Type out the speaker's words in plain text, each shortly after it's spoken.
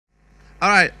All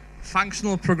right,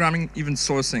 functional programming, event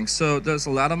sourcing. So there's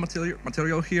a lot of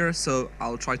material here, so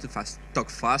I'll try to talk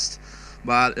fast.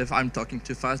 But if I'm talking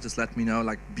too fast, just let me know,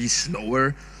 like be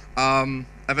slower.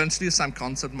 Eventually some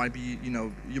concept might be,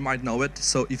 you might know it.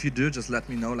 So if you do, just let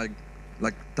me know,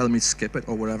 like tell me skip it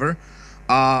or whatever.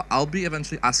 I'll be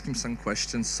eventually asking some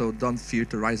questions, so don't fear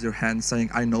to raise your hand saying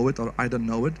I know it or I don't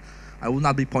know it. I will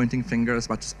not be pointing fingers,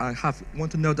 but just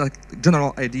want to know the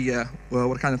general idea,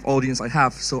 what kind of audience I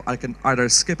have, so I can either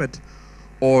skip it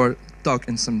or talk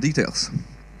in some details.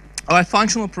 All right,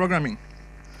 functional programming.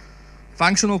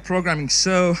 Functional programming.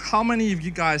 So how many of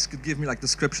you guys could give me like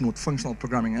description what functional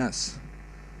programming is?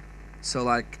 So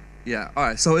like, yeah, all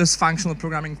right. So is functional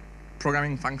programming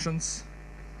functions?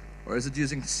 Or is it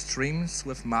using streams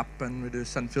with map and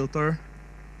reduce and filter?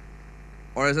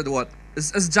 Or is it what?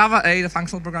 Is Java 8 a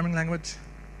functional programming language?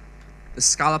 Is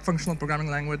Scala a functional programming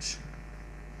language?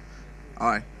 All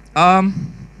right.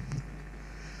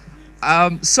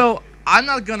 So I'm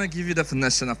not going to give you a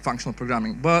definition of functional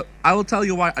programming, but I will tell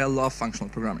you why I love functional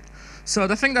programming. So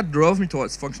the thing that drove me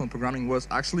towards functional programming was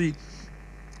actually,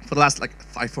 for the last like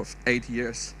 5 or 8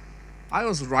 years, I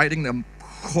was writing a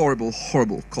horrible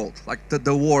code, like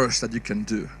the worst that you can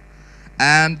do.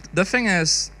 And the thing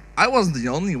is, I wasn't the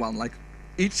only one. Like,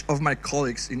 each of my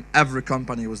colleagues in every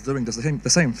company was doing the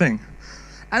same thing.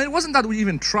 And it wasn't that we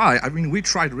even tried. I mean, we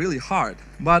tried really hard.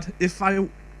 But if I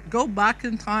go back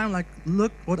in time, like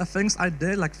look what the things I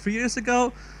did like 3 years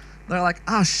ago, they're like,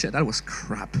 ah, shit, that was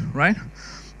crap, right?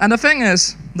 And the thing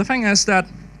is that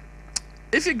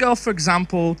if you go, for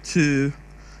example, to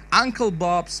Uncle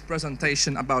Bob's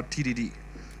presentation about TDD,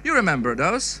 you remember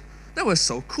those? That was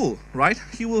so cool, right?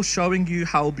 He was showing you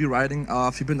how he'll be writing a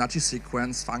Fibonacci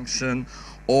sequence function,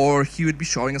 or he would be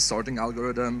showing a sorting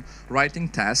algorithm, writing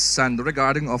tests, and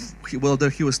regarding of whether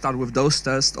he will start with those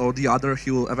tests or the other,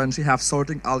 he will eventually have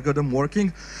sorting algorithm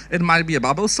working. It might be a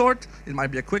bubble sort, it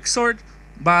might be a quick sort,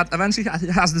 but eventually he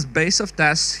has this base of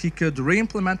tests. He could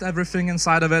re-implement everything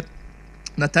inside of it.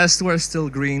 The tests were still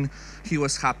green. He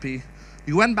was happy.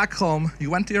 You went back home, you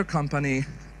went to your company,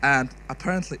 and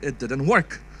apparently it didn't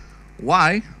work.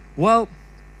 Why? Well,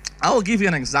 I will give you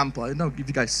an example. I don't know if you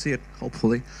guys see it,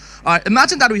 hopefully.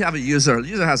 Imagine that we have a user. The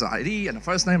user has an ID and a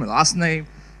first name and a last name,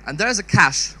 and there's a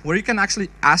cache where you can actually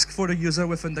ask for the user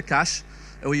within the cache.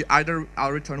 We either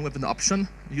I'll return with an option,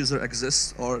 user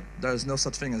exists, or there's no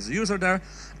such thing as a user there.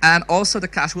 And also the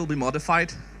cache will be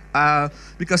modified,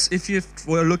 because if you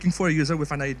were looking for a user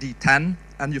with an ID 10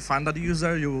 and you find that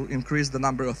user, you will increase the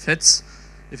number of hits.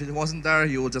 If it wasn't there,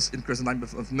 you will just increase the number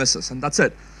of misses, and that's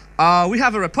it. We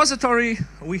have a repository.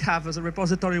 We have as a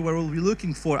repository where we'll be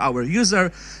looking for our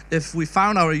user. If we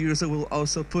found our user, we'll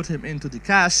also put him into the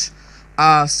cache.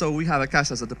 So we have a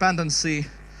cache as a dependency,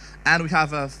 and we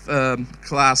have a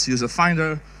class user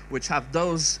finder, which have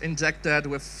those injected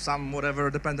with some whatever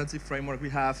dependency framework we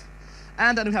have.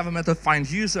 And then we have a method find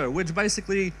user, which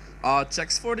basically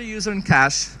checks for the user in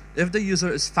cache. If the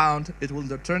user is found, it will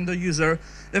return the user.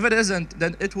 If it isn't,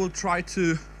 then it will try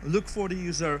to look for the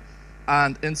user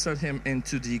and insert him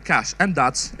into the cache, and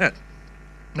that's it.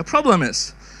 The problem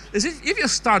is if you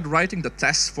start writing the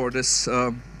tests for this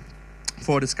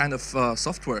kind of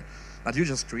software that you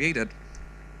just created,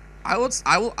 I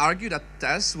will argue that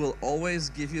tests will always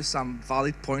give you some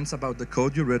valid points about the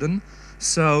code you've written.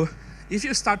 So if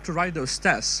you start to write those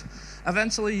tests,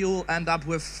 eventually you will end up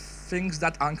with things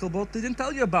that Uncle Bob didn't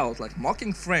tell you about, like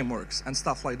mocking frameworks and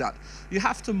stuff like that. You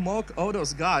have to mock all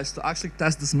those guys to actually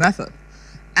test this method.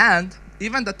 And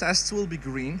even the tests will be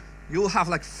green. You will have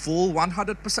like full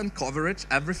 100% coverage.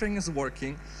 Everything is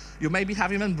working. You maybe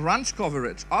have even branch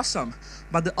coverage. Awesome.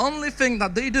 But the only thing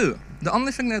that they do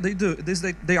is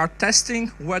they are testing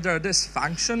whether this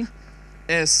function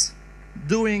is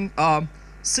doing a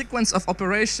sequence of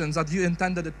operations that you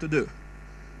intended it to do.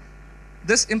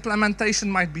 This implementation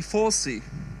might be faulty.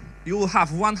 You will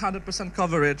have 100%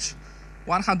 coverage,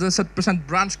 100%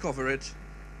 branch coverage,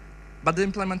 but the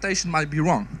implementation might be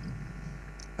wrong.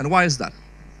 And why is that?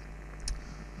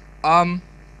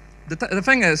 The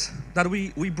thing is that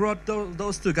we brought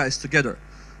those two guys together.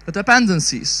 The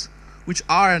dependencies, which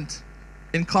aren't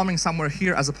incoming somewhere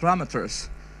here as a parameters,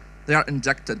 they are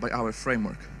injected by our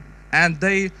framework. And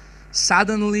they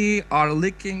suddenly are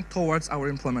leaking towards our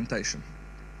implementation.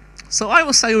 So I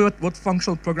will say what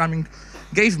functional programming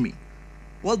gave me.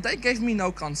 Well, they gave me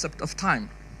no concept of time,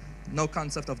 no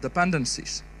concept of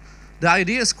dependencies. The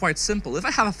idea is quite simple. If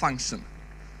I have a function,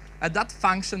 and that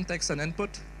function takes an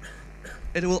input,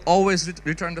 it will always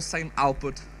return the same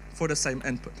output for the same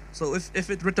input. So if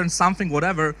it returns something,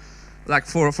 whatever, like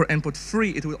for input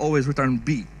 3, it will always return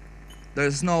B.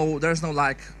 There's no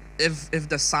like if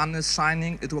the sun is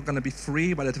shining, it's going to be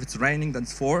 3, but if it's raining, then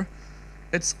it's 4.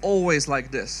 It's always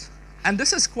like this. And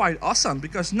this is quite awesome,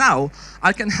 because now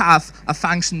I can have a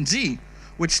function g,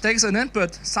 which takes an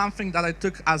input, something that I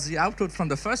took as the output from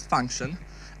the first function,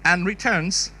 and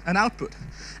returns an output.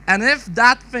 And if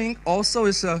that thing also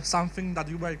is something that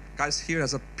you guys hear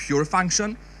as a pure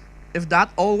function, if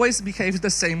that always behaves the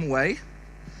same way,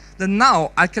 then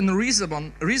now I can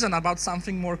reason about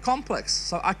something more complex.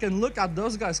 So I can look at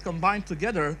those guys combined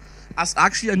together as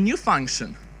actually a new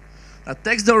function that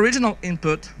takes the original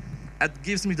input and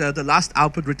gives me the last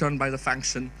output returned by the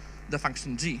function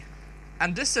g.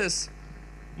 And this is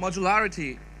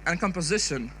modularity and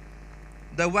composition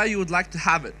the way you would like to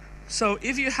have it. So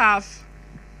if you have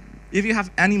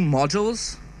any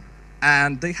modules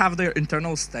and they have their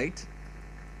internal state,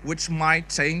 which might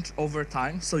change over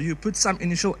time. So you put some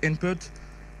initial input,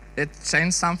 it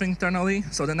changes something internally.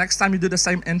 So the next time you do the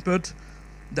same input,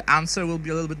 the answer will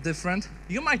be a little bit different.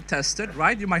 You might test it,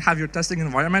 right? You might have your testing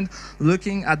environment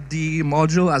looking at the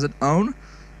module as its own,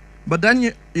 but then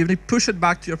you push it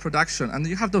back to your production, and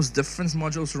you have those different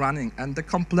modules running, and the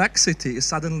complexity is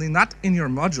suddenly not in your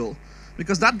module,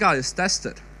 because that guy is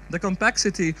tested. The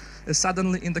complexity is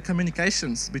suddenly in the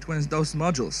communications between those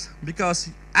modules,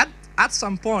 because at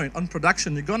some point on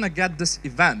production, you're gonna get this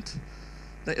event.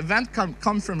 The event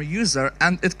come from a user,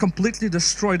 and it completely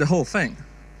destroyed the whole thing.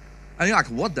 And you're like,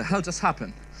 what the hell just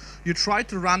happened? You try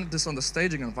to run this on the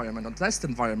staging environment, on test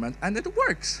environment, and it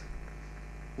works.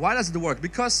 Why does it work?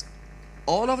 Because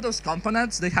all of those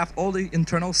components, they have all the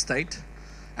internal state,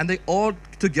 and they all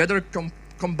together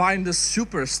combine this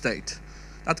super state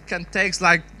that can take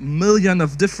like million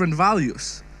of different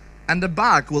values. And the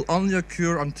bug will only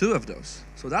occur on 2 of those.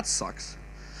 So that sucks.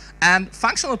 And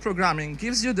functional programming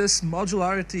gives you this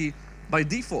modularity by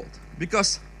default,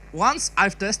 because once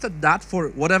I've tested that for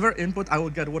whatever input, I will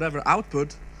get whatever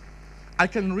output, I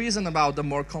can reason about the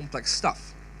more complex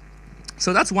stuff.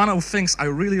 So that's one of the things I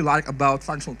really like about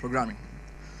functional programming.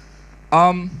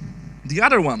 The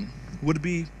other one would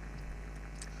be,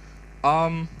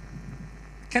 can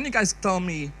you guys tell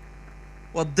me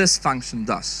what this function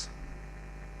does?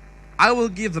 I will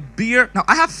give a beer. Now,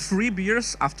 I have 3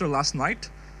 beers after last night.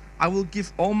 I will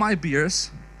give all my beers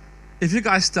if you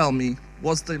guys tell me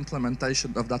what's the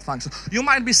implementation of that function. You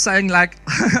might be saying like,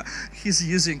 he's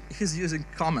using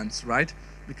comments, right?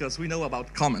 Because we know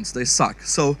about comments, they suck.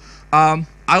 So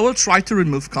I will try to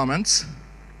remove comments.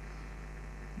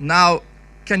 Now,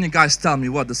 can you guys tell me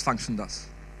what this function does?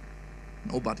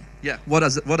 Nobody. Yeah, what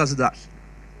does it do?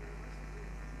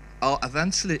 Oh,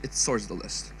 eventually it sorts the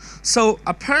list. So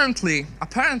apparently,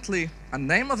 a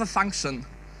name of a function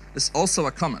is also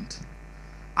a comment.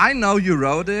 I know you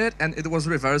wrote it and it was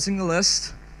reversing the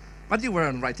list, but you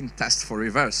weren't writing tests for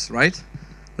reverse, right?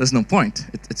 There's no point.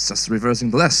 It's just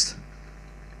reversing the list.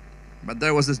 But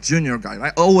there was this junior guy,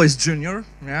 right? Always junior,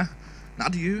 yeah?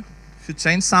 Not you, who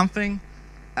changed something,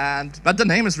 but the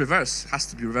name is reverse, has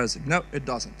to be reversing. No, it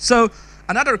doesn't. So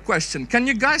another question, can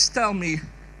you guys tell me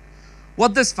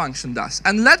what this function does?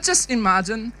 And let's just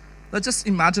imagine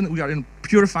we are in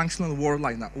pure functional world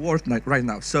right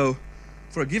now. So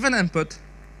for a given input,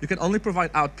 you can only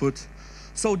provide output.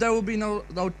 So there will be no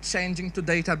changing to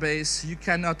database. You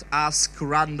cannot ask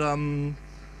random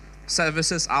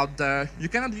services out there. You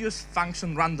cannot use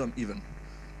function random even,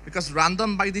 because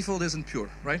random by default isn't pure,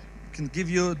 right? It can give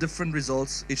you different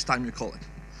results each time you call it.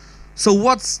 So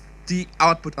what's the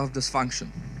output of this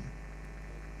function?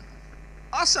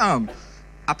 Awesome.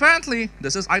 Apparently,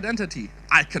 this is identity.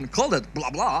 I can call it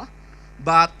blah blah,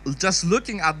 but just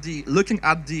looking at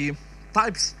the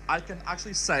types, I can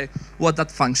actually say what that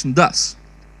function does.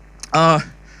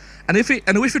 And if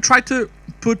we try to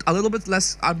put a little bit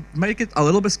less, make it a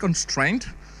little bit constrained.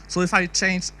 So if I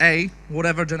change a,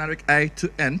 whatever generic a, to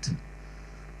int,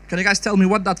 can you guys tell me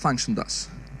what that function does?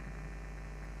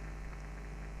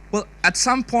 Well, at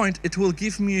some point it will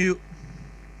give me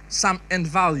some int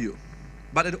value,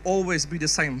 but it'll always be the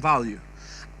same value,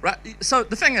 right? So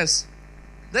the thing is,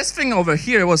 this thing over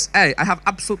here was a. I have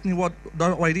absolutely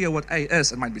no idea what a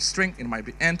is. It might be string, it might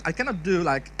be int. I cannot do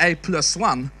like a plus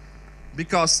 1,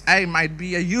 because a might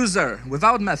be a user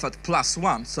without method plus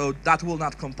 1, so that will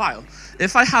not compile.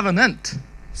 If I have an int,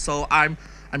 so I'm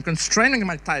constraining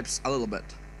my types a little bit,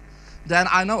 then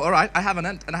I know, all right, I have an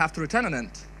int and I have to return an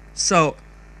int. So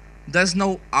there's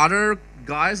no other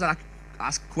guys that I can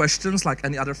ask questions like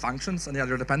any other functions, any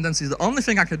other dependencies. The only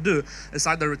thing I could do is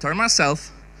either return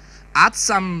myself, add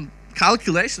some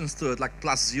calculations to it, like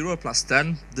 +0,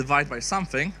 +10, divide by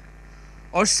something,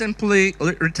 or simply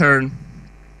return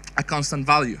a constant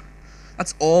value.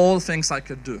 That's all things I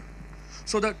could do.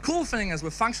 So the cool thing is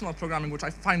with functional programming, which I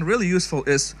find really useful,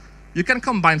 is you can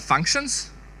combine functions,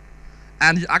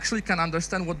 and you actually can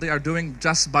understand what they are doing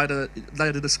just by the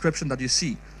description that you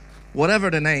see. Whatever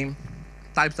the name,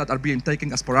 types that are being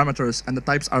taken as parameters, and the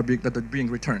types that are being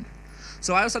returned.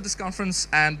 So I was at this conference,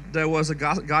 and there was a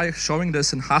guy showing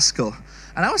this in Haskell.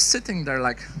 And I was sitting there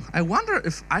like, I wonder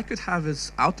if I could have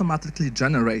it automatically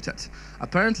generated.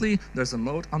 Apparently, there's a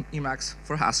mode on Emacs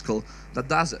for Haskell that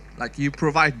does it. Like, you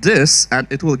provide this, and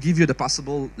it will give you the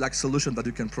possible solution that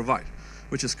you can provide,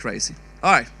 which is crazy.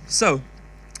 All right, so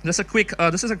this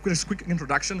is a quick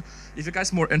introduction. If you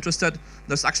guys are more interested,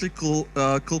 there's actually cool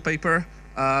paper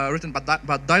written by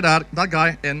that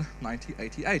guy in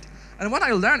 1988. And when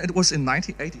I learned it was in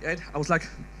 1988, I was like,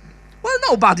 well,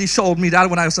 nobody showed me that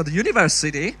when I was at the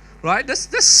university, right? This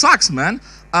sucks, man.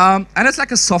 And it's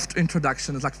like a soft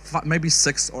introduction. It's like maybe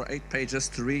 6 or 8 pages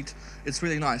to read. It's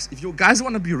really nice. If you guys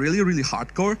want to be really, really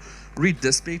hardcore, read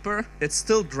this paper. It's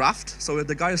still draft, so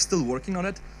the guy is still working on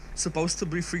it. It's supposed to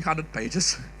be 300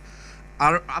 pages.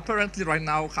 Are apparently right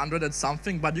now 100 and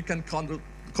something, but you can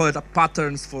call it a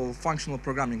patterns for functional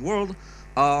programming world.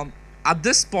 At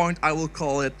this point, I will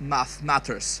call it math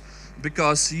matters,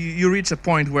 because you reach a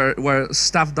point where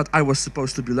stuff that I was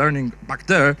supposed to be learning back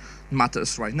there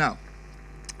matters right now.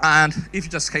 And if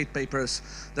you just hate papers,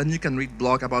 then you can read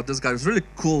blog about this guy. It's a really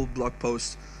cool blog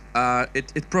post.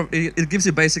 It gives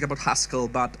you basic about Haskell,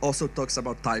 but also talks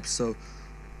about types. So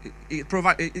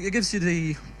it gives you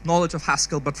the knowledge of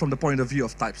Haskell, but from the point of view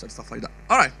of types and stuff like that.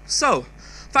 All right, so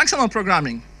functional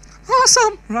programming,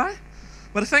 awesome, right?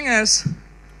 But the thing is,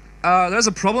 there's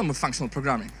a problem with functional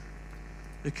programming.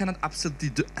 You cannot absolutely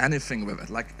do anything with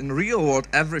it. Like in real world,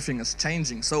 everything is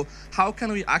changing. So how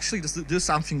can we actually just do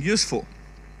something useful?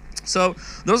 So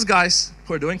those guys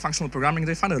who are doing functional programming,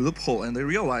 they find a loophole, and they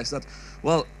realize that,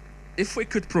 well, if we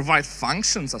could provide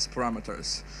functions as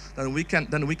parameters, then we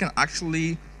can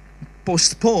actually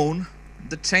postpone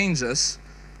the changes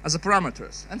as a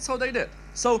parameters. And so they did.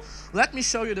 So let me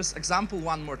show you this example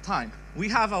one more time. We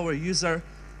have our user.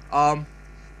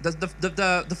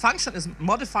 The function is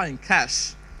modifying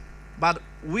cache, but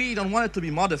we don't want it to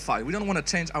be modified. We don't want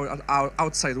to change our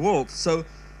outside world. So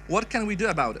what can we do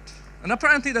about it? And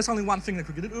apparently there's only one thing that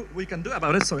we can do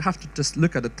about it, so we have to just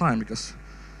look at the time, because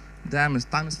damn,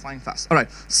 time is flying fast. All right,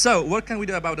 so what can we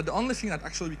do about it? The only thing that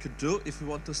actually we could do if we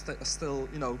want to still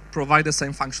provide the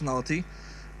same functionality,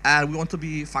 and we want to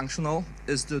be functional,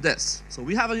 is do this. So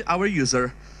we have our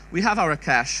user, we have our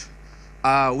cache,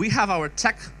 we have our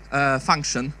check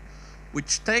function,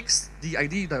 which takes the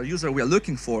ID, the user we are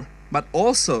looking for, but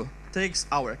also takes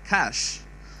our cache.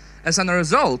 As a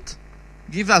result,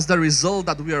 gives us the result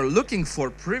that we are looking for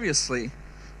previously,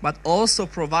 but also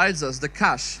provides us the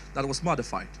cache that was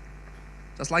modified.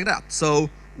 Just like that. So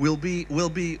the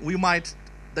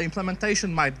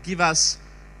implementation might give us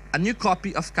a new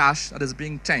copy of cache that is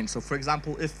being changed. So for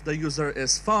example, if the user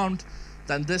is found,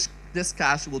 then this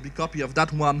cache will be a copy of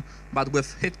that one, but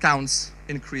with hit counts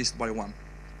increased by 1.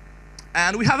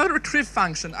 And we have a retrieve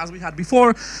function as we had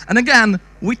before. And again,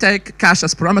 we take cache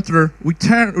as parameter, we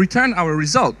return our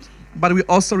result, but we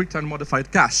also return modified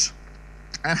cache.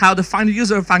 And how the find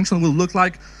user function will look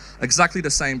like, exactly the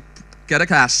same. Get a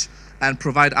cache and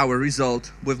provide our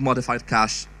result with modified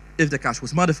cache if the cache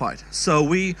was modified. So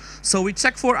we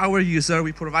check for our user,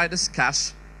 we provide this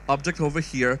cache object over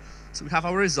here. So we have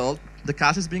our result, the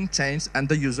cache is being changed, and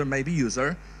the user may be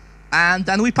user. And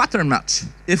then we pattern match.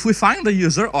 If we find the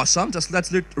user, awesome, just let's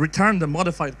return the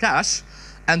modified cache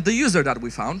and the user that we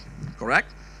found,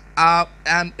 correct?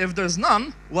 And if there's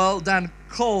none, well, then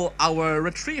call our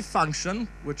retrieve function,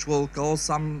 which will call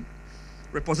some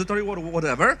repository or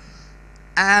whatever,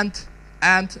 and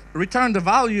return the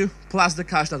value plus the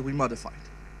cache that we modified.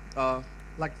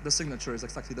 Like the signature is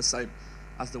exactly the same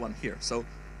as the one here. So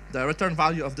the return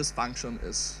value of this function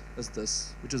is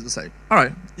this, which is the same. All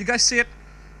right, you guys see it?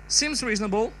 Seems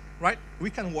reasonable, right? We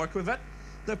can work with it.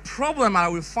 The problem I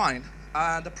will find,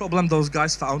 the problem those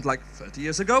guys found like 30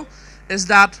 years ago, is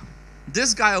that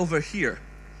this guy over here,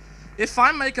 if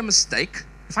I make a mistake,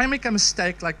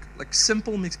 like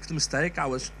simple mistake, I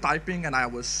was typing and I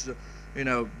was,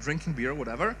 drinking beer or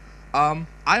whatever,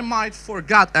 I might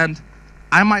forget and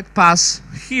I might pass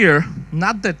here,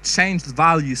 not the changed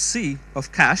value C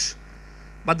of cache,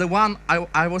 but the one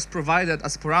I was provided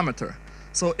as parameter.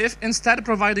 So if instead of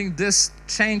providing this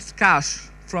changed cache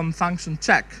from function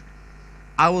check,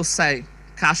 I will say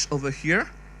cache over here,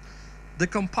 the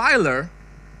compiler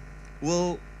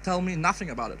will tell me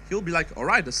nothing about it. He'll be like, all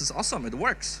right, this is awesome, it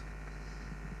works.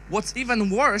 What's even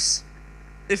worse,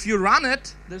 if you run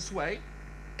it this way,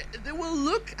 it will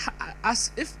look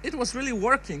as if it was really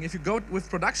working. If you go with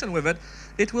production with it,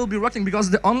 it will be working because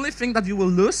the only thing that you will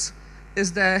lose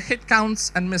is the hit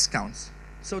counts and miscounts.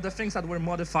 So the things that were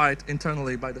modified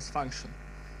internally by this function.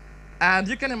 And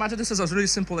you can imagine this is a really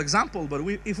simple example, but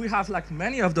if we have like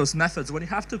many of those methods, when you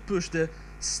have to push the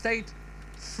state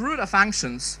through the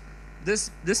functions,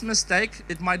 this mistake,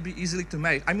 it might be easily to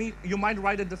make. I mean, you might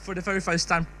write it for the very first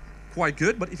time quite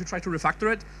good, but if you try to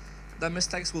refactor it, the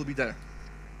mistakes will be there.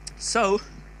 So,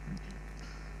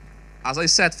 as I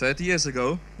said 30 years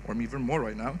ago, or even more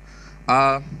right now,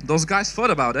 those guys thought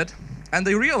about it, and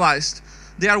they realized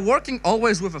they are working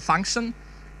always with a function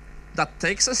that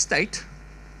takes a state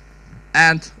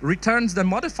and returns the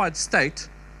modified state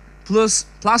plus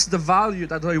the value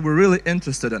that they were really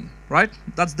interested in, right?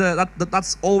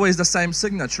 That's always the same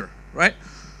signature, right?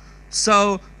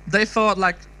 So they thought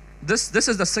like, this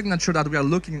is the signature that we are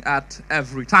looking at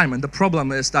every time, and the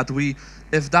problem is that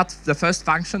if the first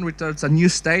function returns a new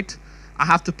state, I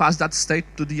have to pass that state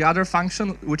to the other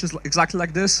function, which is exactly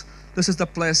like this. This is the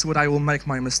place where I will make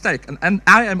my mistake, and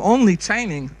I am only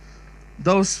chaining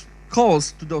those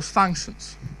calls to those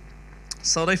functions.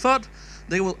 So they thought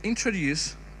they will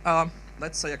introduce,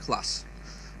 let's say, a class.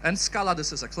 In Scala,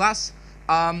 this is a class,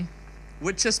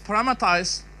 which is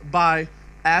parameterized by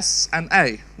S and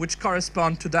A, which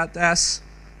correspond to that S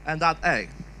and that A.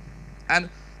 And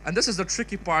this is the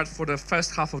tricky part for the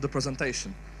first half of the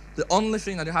presentation. The only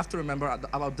thing that you have to remember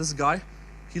about this guy,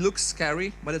 he looks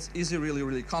scary, but it's easy, really,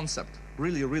 really concept.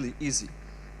 Really, really easy.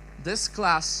 This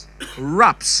class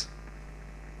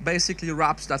basically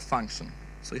wraps that function.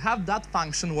 So you have that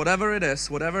function, whatever it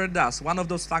is, whatever it does, one of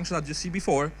those functions that you see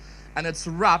before, and it's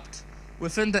wrapped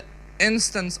within the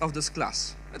instance of this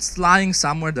class. It's lying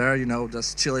somewhere there, you know,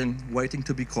 just chilling, waiting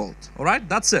to be called. All right,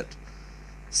 that's it.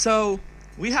 So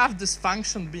we have this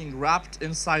function being wrapped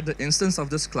inside the instance of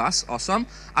this class. Awesome.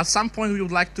 At some point, we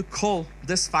would like to call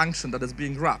this function that is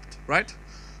being wrapped, right?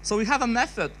 So we have a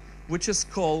method which is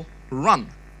called run.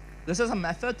 This is a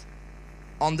method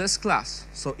on this class.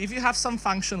 So if you have some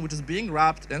function which is being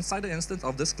wrapped inside the instance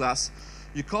of this class,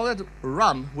 you call it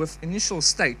run with initial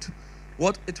state.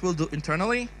 What it will do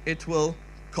internally, it will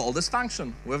call this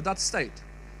function with that state.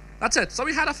 That's it. So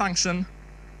we had a function,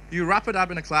 you wrap it up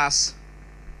in a class,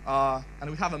 and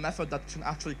we have a method that can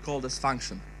actually call this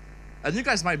function. And you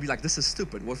guys might be like, this is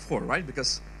stupid. What for, right?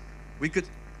 Because we could,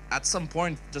 at some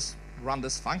point, just run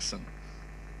this function.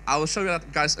 I will show you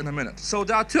that, guys, in a minute. So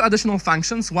there are two additional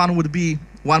functions. One would be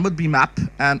map,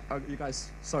 and you guys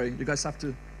have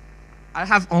to. I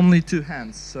have only two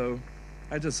hands, so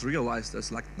I just realized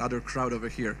there's like another crowd over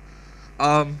here.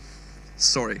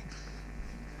 Sorry.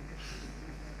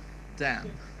 Damn.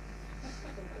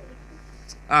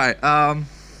 All right.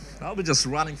 I'll be just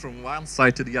running from one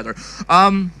side to the other.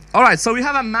 All right, so we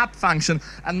have a map function,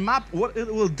 and map, what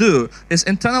it will do is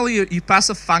internally you pass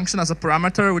a function as a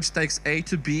parameter which takes A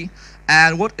to B,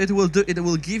 and what it will do, it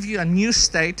will give you a new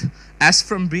state S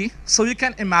from B. So you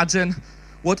can imagine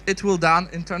what it will do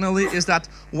internally is that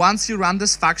once you run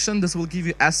this function, this will give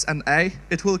you S and A.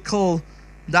 It will call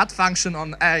that function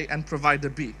on A and provide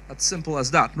the B. That's simple as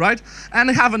that, right? And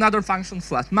we have another function,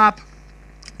 flat map.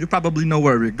 You probably know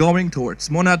where we're going, towards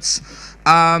monads.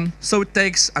 So it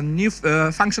takes a new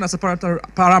function as a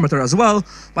parameter as well,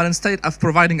 but instead of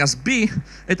providing us B,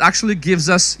 it actually gives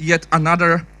us yet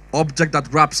another object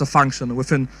that wraps a function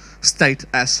within state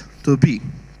S to B.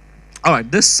 All right,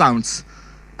 this sounds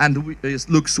and it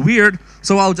looks weird,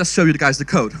 so I'll just show you guys the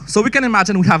code. So we can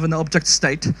imagine we have an object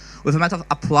state with a method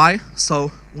apply.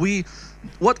 So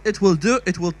what it will do,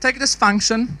 it will take this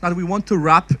function that we want to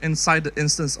wrap inside the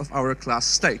instance of our class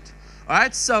state. All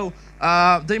right, so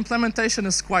the implementation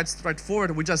is quite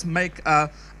straightforward. We just make an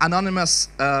anonymous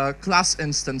class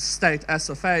instance state S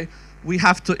of A. We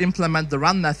have to implement the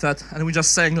run method, and we're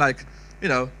just saying like, you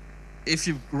know, if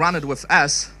you run it with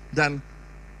S, then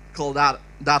call that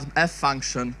F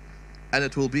function, and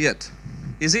it will be it.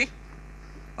 Easy?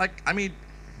 Like, I mean,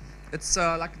 it's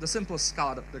like the simplest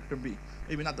Scala that there can be.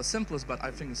 Maybe not the simplest, but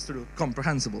I think it's still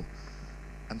comprehensible.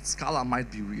 And Scala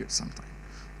might be weird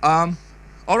sometimes.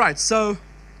 All right, so,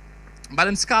 but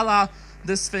in Scala,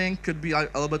 this thing could be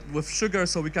like a little bit with sugar,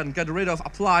 so we can get rid of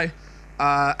apply,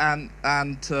 and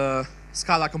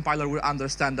Scala compiler will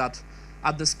understand that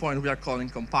at this point we are calling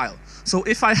compile. So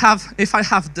if I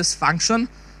have this function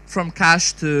from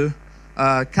cache to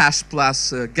cache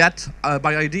plus get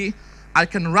by ID, I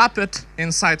can wrap it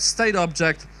inside state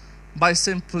object by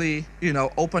simply, you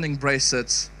know, opening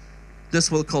brackets. This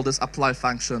will call this apply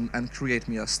function and create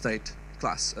me a state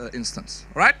class instance.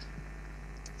 All right?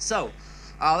 So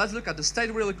let's look at the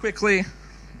state really quickly.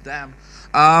 Damn.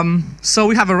 So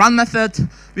we have a run method.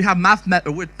 We have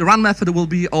the run method will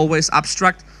be always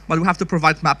abstract, but we have to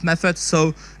provide map method.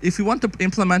 So if we want to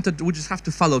implement it, we just have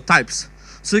to follow types.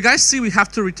 So you guys see we have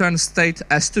to return state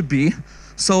S to B.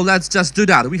 So let's just do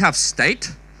that. We have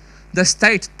state. The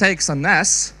state takes an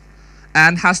S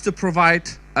and has to provide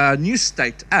a new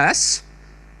state S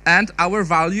and our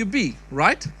value B,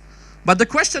 right? But the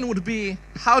question would be,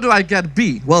 how do I get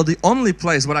B? Well, the only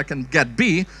place where I can get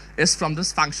B is from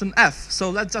this function f.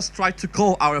 So let's just try to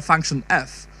call our function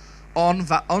f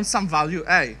on some value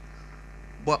A.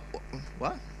 What?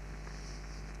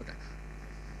 Okay.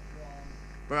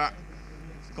 Blah.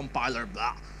 Compiler,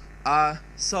 blah.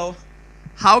 So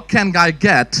how can I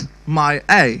get my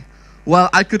A? Well,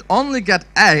 I could only get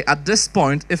A at this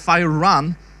point if I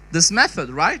run this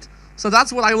method, right? So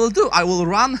that's what I will do. I will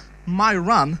run my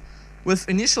run with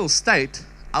initial state.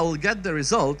 I will get the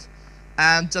result,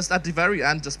 and just at the very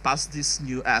end, just pass this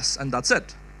new S, and that's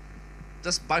it.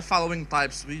 Just by following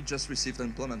types, we just received the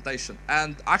implementation.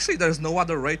 And actually, there's no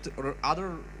other way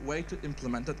to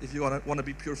implement it if you want to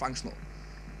be pure functional.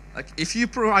 Like, if you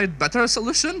provide better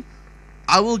solution,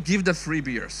 I will give the free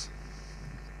beers.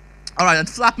 All right, and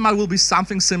flatmat will be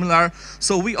something similar.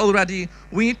 So we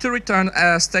need to return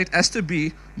state S to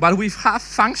B, but we have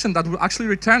function that will actually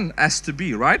return S to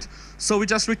B, right? So we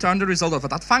just return the result of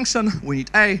that function. We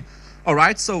need A. All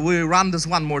right, so we run this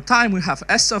one more time. We have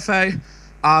S of A,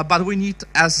 but we need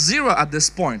S0 at this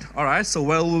point. All right, so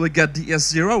where will we get the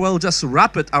S0? We'll just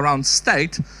wrap it around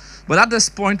state. But at this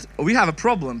point, we have a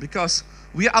problem because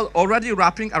we are already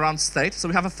wrapping around state. So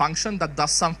we have a function that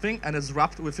does something and is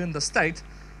wrapped within the state.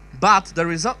 But the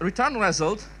return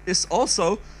result is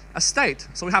also a state.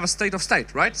 So we have a state of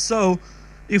state, right? So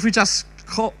if we just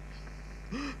call,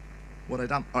 what I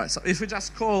done? All right. So if we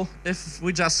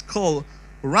just call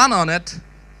run on it,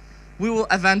 we will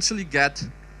eventually get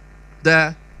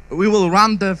we will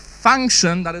run the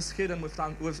function that is hidden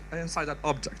inside that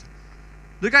object.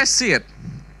 Do you guys see it?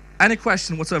 Any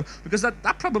question whatsoever? Because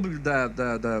that probably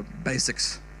the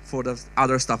basics for the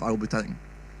other stuff I will be telling.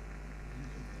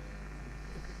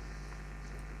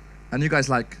 And you guys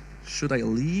like, should I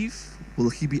leave? Will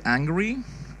he be angry?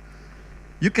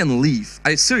 You can leave.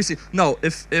 I seriously, no,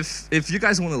 if you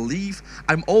guys want to leave,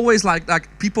 I'm always like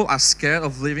people are scared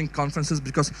of leaving conferences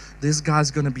because this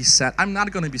guy's gonna be sad. I'm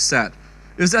not gonna be sad.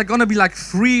 Is there gonna be like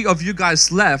 3 of you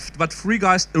guys left, but 3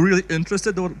 guys are really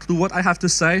interested to what I have to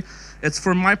say? It's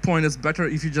from my point, it's better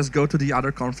if you just go to the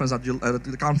other conference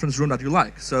the conference room that you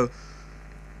like. So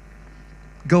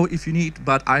go if you need,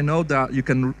 but I know that you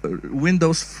can win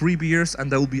those free beers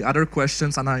and there will be other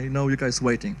questions and I know you guys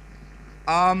waiting.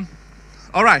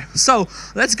 All right, so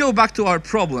let's go back to our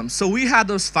problem. So we had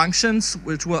those functions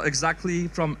which were exactly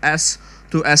from S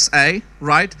to SA,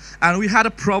 right? And we had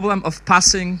a problem of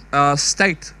passing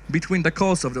state between the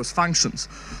calls of those functions.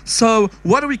 So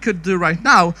what we could do right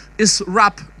now is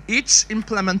wrap each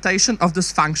implementation of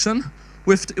this function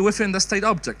within the state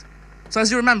object. So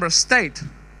as you remember, state,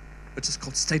 which is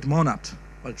called state monad.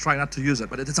 Well, try not to use it,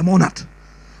 but it's a monad.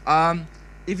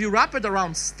 If you wrap it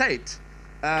around state,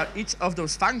 each of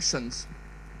those functions,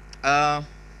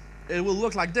 it will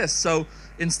look like this. So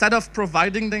instead of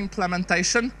providing the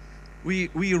implementation,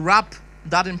 we wrap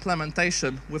that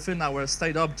implementation within our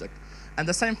state object. And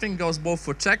the same thing goes both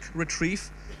for check, retrieve,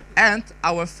 and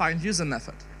our find user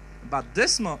method. But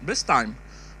this time,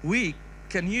 we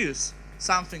can use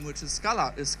something which in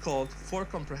Scala is called for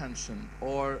comprehension,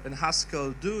 or in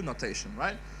Haskell do notation,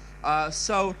 right?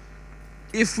 So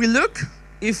if we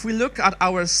look at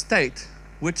our state,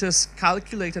 which is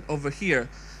calculated over here,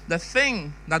 the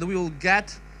thing that we will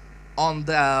get on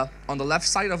the left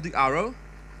side of the arrow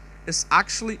is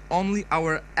actually only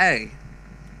our A.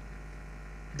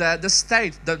 The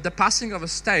state, the passing of a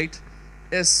state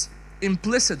is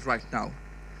implicit right now.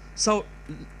 So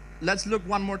let's look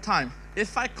one more time.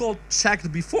 If I called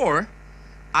checked before,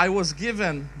 I was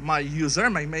given my user,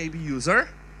 my maybe user,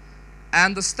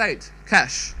 and the state,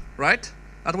 cache, right?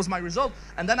 That was my result.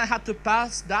 And then I had to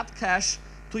pass that cache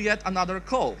to yet another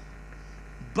call.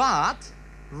 But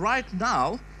right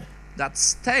now, that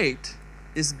state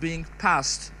is being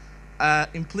passed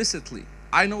implicitly.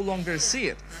 I no longer see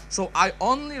it. So I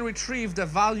only retrieve the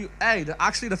value A,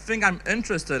 actually the thing I'm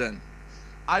interested in.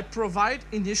 I provide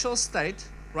initial state,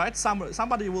 right?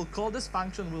 Somebody will call this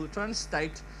function, will return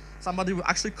state. Somebody will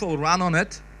actually call run on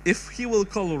it. If he will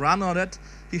call run on it,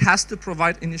 he has to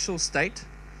provide initial state.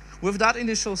 With that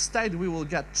initial state, we will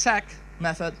get check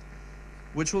method,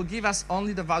 which will give us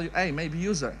only the value A, maybe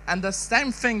user. And the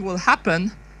same thing will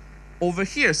happen over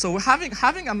here. So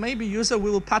having a maybe user, we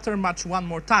will pattern match one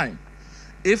more time.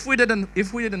 If we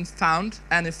didn't found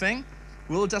anything,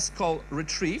 we'll just call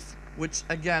retrieve, which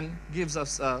again gives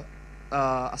us a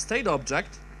state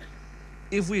object.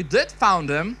 If we did found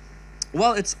him,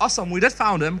 well, it's awesome. We did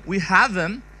found him. We have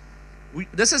him.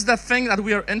 This is the thing that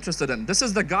we are interested in. This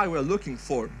is the guy we're looking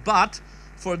for. But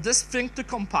for this thing to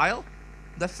compile,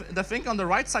 the thing on the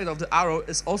right side of the arrow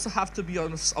is also have to be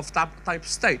of type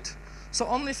state. So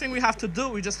only thing we have to do,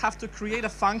 we just have to create a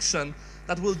function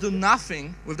that will do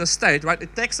nothing with the state, right?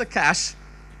 It takes a cache,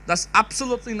 does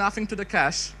absolutely nothing to the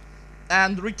cache,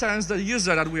 and returns the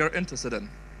user that we are interested in,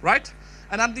 right?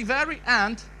 And at the very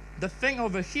end, the thing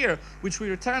over here, which we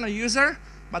return a user,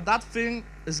 but that thing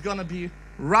is gonna be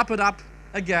wrapped up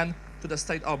again to the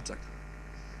state object.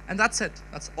 And that's it.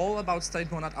 That's all about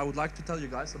state monad I would like to tell you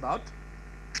guys about.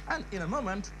 And in a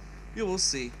moment, you will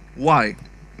see why.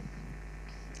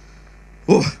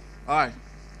 Ooh, all right,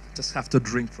 just have to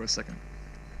drink for a second.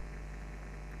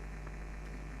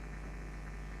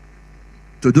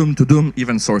 To-doom,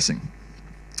 event sourcing.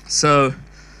 So,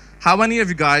 how many of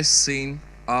you guys seen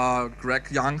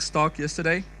Greg Young's talk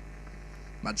yesterday?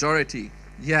 Majority.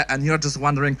 Yeah, and you're just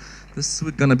wondering, this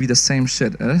is gonna be the same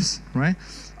shit, right?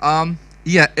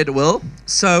 Yeah, it will.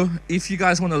 So if you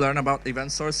guys want to learn about event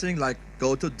sourcing, like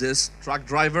go to this truck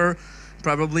driver.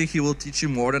 Probably he will teach you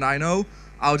more than I know.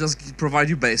 I'll just provide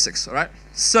you basics, all right?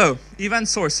 So event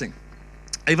sourcing.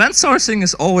 Event sourcing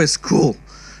is always cool.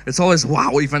 It's always,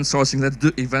 wow, event sourcing, let's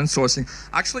do event sourcing.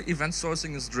 Actually, event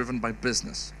sourcing is driven by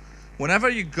business. Whenever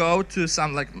you go to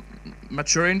some like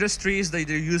mature industries, they're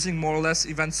using more or less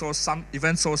event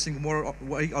sourcing more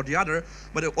way or the other,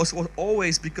 but it was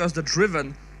always because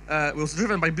it was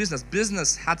driven by business.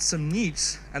 Business had some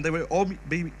needs, and they were all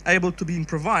be able to be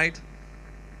provided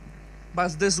by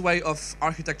this way of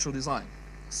architectural design.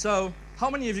 So, how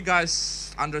many of you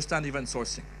guys understand event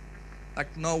sourcing?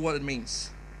 Like, know what it means?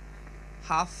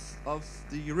 Half of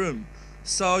the room.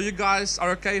 So, you guys are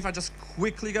okay if I just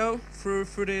quickly go through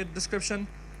the description?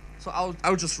 So,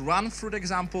 I'll just run through the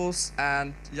examples,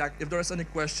 and yeah, if there is any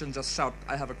question, just shout,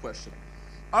 I have a question.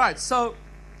 All right, so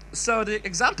the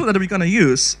example that we're going to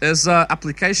use is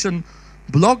application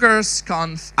bloggers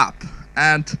conf app.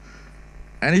 And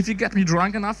if you get me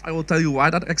drunk enough, I will tell you why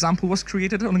that example was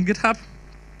created on GitHub.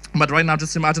 But right now,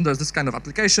 just imagine there's this kind of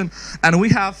application, and we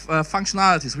have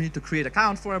functionalities. We need to create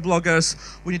account for our bloggers.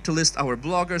 We need to list our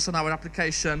bloggers on our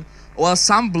application. Well,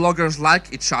 some bloggers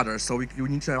like each other, so we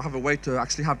need to have a way to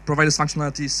actually provide these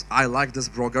functionalities. I like this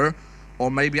blogger, or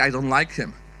maybe I don't like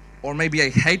him, or maybe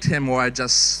I hate him, or I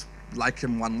just like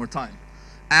him one more time.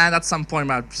 And at some point,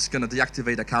 I'm just going to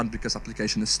deactivate the account because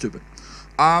application is stupid.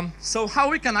 So how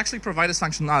we can actually provide this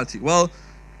functionality? Well,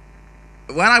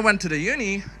 when I went to the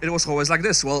uni, it was always like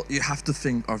this. Well, you have to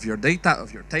think of your data,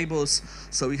 of your tables.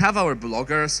 So we have our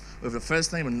bloggers with the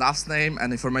first name and last name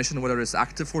and information whether it's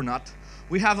active or not.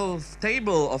 We have a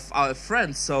table of our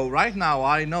friends. So right now,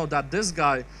 I know that this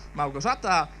guy,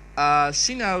 Małgorzata,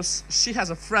 she has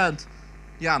a friend,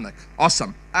 Janek.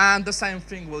 Awesome. And the same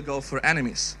thing will go for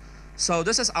enemies. So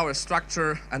this is our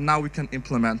structure, and now we can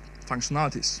implement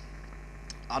functionalities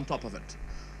on top of it.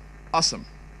 Awesome.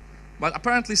 But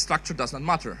apparently structure does not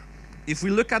matter. If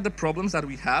we look at the problems that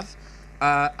we have,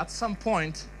 at some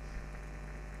point,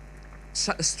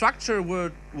 structure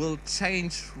will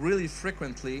change really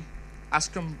frequently as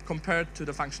compared to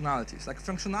the functionalities. Like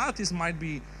functionalities might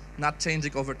be not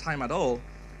changing over time at all,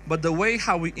 but the way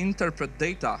how we interpret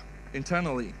data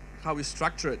internally, how we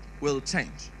structure it, will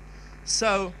change.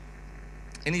 So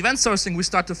in event sourcing, we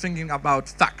start to thinking about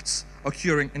facts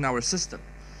occurring in our system.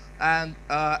 And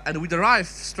we derive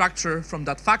structure from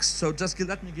that facts. So just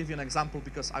let me give you an example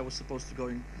because I was supposed to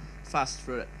go fast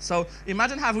through it. So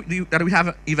imagine that we have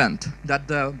an event that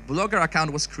the blogger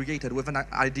account was created with an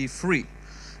ID 3.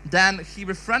 Then he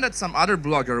befriended some other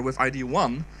blogger with ID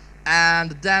 1,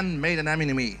 and then made an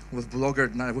enemy with blogger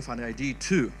with an ID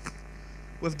 2.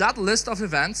 With that list of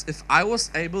events, if I was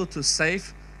able to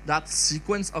save that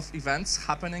sequence of events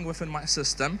happening within my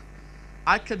system,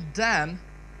 I could then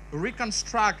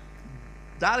reconstruct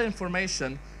that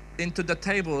information into the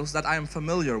tables that I am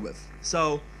familiar with.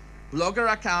 So,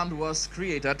 blogger account was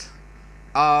created,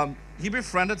 he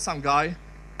befriended some guy,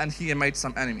 and he made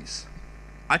some enemies.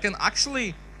 I can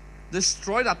actually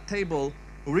destroy that table,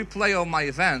 replay all my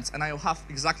events, and I will have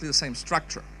exactly the same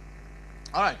structure.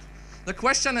 All right, the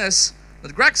question is,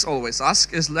 that Greg's always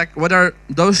asks, is like whether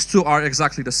those two are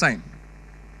exactly the same.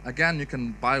 Again, you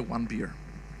can buy one beer.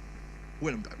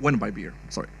 Win by beer,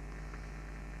 sorry.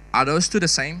 Are those two the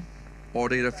same, or are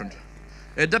they different?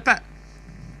 It depends.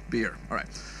 Beer, all right.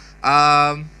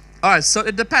 All right, so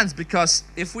it depends, because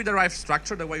if we derive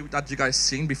structure the way that you guys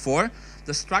seen before,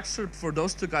 the structure for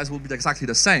those two guys will be exactly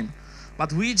the same.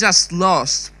 But we just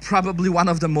lost probably one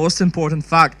of the most important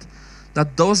fact,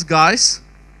 that those guys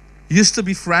used to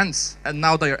be friends and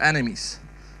now they are enemies.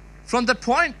 From the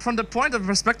point of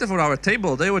perspective of our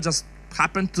table, they were just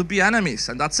happened to be enemies,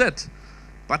 and that's it.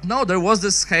 But no, there was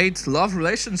this hate-love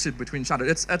relationship between each other.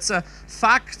 It's a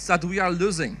fact that we are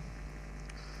losing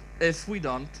if we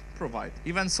don't provide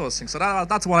event sourcing. So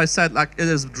that's what I said, like, it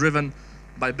is driven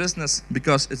by business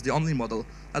because it's the only model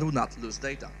that would not lose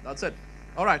data. That's it.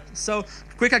 All right, so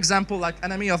quick example, like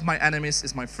enemy of my enemies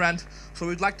is my friend. So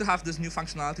we'd like to have this new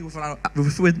functionality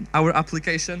with our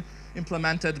application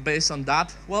implemented based on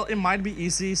that. Well, it might be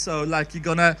easy. So like you're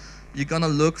gonna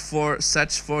look for,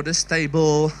 search for this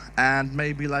table and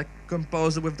maybe like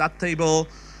compose it with that table.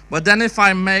 But then if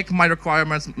I make my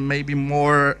requirements maybe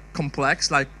more complex,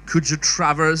 like could you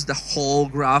traverse the whole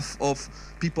graph of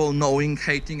people knowing,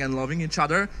 hating, and loving each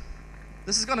other?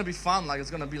 This is gonna be fun. Like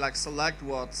it's gonna be like select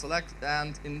what, select,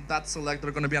 and in that select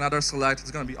there's gonna be another select.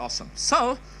 It's gonna be awesome.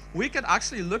 So we could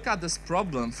actually look at this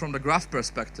problem from the graph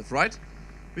perspective, right?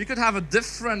 We could have a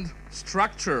different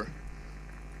structure,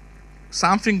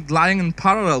 something lying in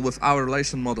parallel with our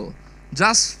relation model,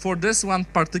 just for this one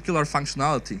particular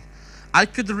functionality. I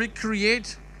could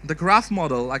recreate the graph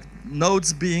model, like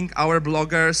nodes being our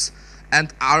bloggers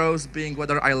and arrows being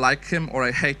whether I like him or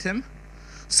I hate him.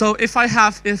 So if I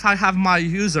have my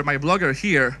user, my blogger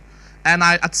here, and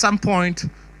at some point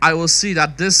I will see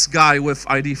that this guy with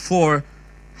ID 4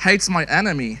 hates my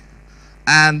enemy,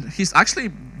 and he's actually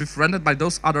befriended by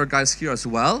those other guys here as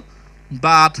well,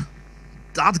 but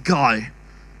that guy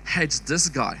hates this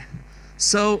guy.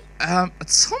 So at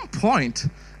some point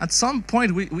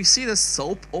we see this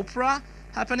soap opera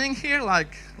happening here,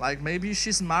 like maybe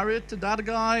she's married to that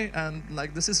guy and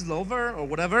like this is over or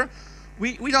whatever.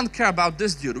 We don't care about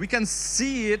this dude. We can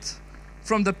see it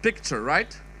from the picture,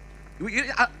 right?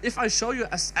 If I show you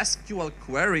a SQL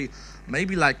query,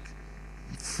 maybe like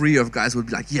 3 of guys would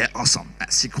be like, yeah, awesome,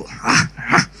 SQL.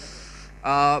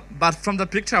 But from the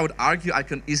picture, I would argue I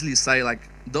can easily say like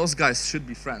those guys should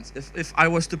be friends. If I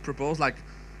was to propose like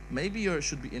maybe you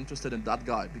should be interested in that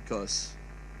guy because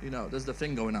you know there's the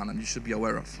thing going on and you should be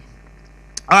aware of.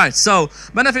 All right, so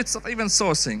benefits of event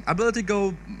sourcing: ability to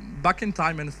go back in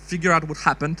time and figure out what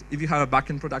happened if you have a back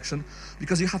in production,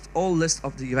 because you have all list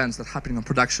of the events that are happening on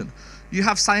production. You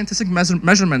have scientific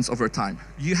measurements over time.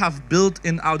 You have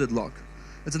built-in audit log.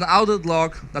 It's an audit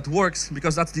log that works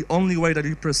because that's the only way that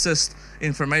you persist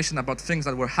information about things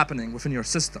that were happening within your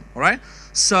system, all right?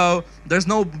 So there's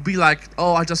no be like,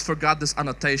 oh, I just forgot this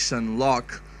annotation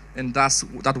log in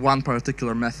that one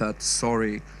particular method,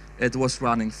 sorry. It was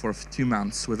running for 2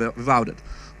 months without it.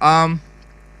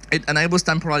 It enables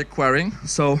temporary querying.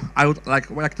 So I would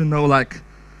like to know, like,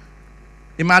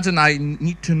 imagine I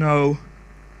need to know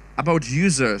about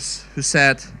users who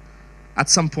said at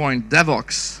some point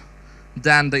Devox,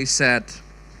 then they said,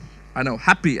 I know,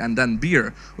 happy and then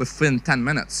beer within 10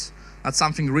 minutes. That's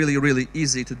something really, really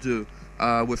easy to do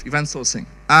with event sourcing.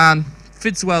 And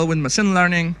fits well with machine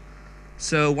learning.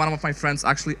 So one of my friends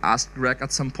actually asked Greg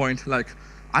at some point, like,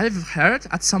 I've heard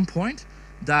at some point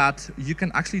that you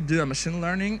can actually do a machine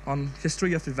learning on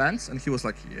history of events. And he was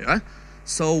like, yeah.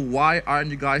 So why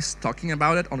aren't you guys talking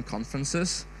about it on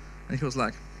conferences? And he was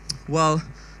like, well,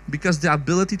 because the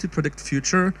ability to predict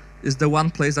future is the one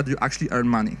place that you actually earn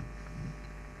money.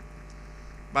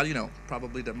 But you know,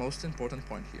 probably the most important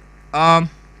point here.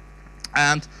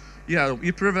 And yeah,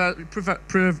 you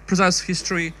preserve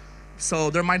history.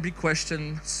 So there might be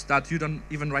questions that you don't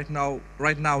even right now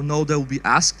know they will be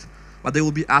asked, but they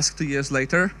will be asked 2 years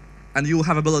later, and you will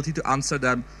have ability to answer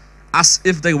them as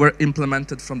if they were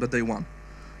implemented from the day one.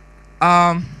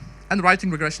 And writing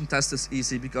regression tests is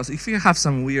easy because if you have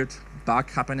some weird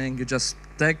bug happening, you just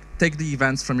take the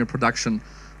events from your production,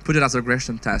 put it as a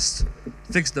regression test,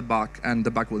 fix the bug, and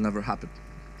the bug will never happen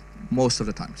most of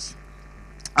the times.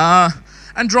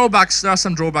 And drawbacks, there are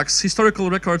some drawbacks. Historical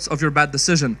records of your bad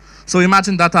decision. So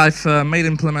imagine that I've made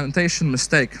implementation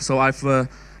mistake. So I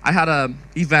had a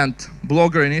event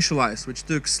blogger initialized, which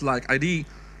took like ID,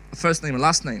 first name and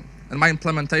last name. And my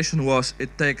implementation was,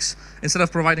 it takes, instead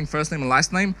of providing first name and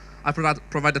last name, I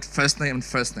provided first name and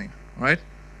first name, right?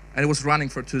 And it was running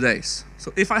for 2 days.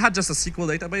 So if I had just a SQL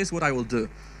database, what I will do?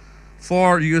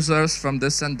 4 users from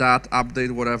this and that,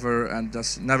 update whatever, and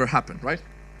just never happened, right?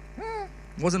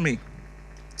 Wasn't me.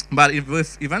 But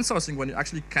with event sourcing, when you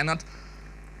actually cannot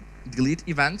delete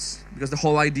events, because the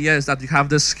whole idea is that you have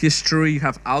this history, you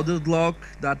have audit log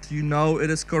that you know it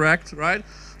is correct, right?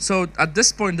 So at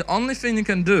this point, the only thing you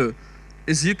can do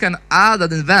is you can add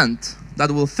an event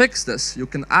that will fix this. You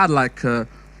can add like a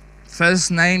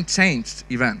first name changed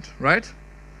event, right?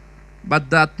 But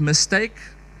that mistake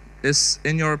is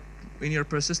in your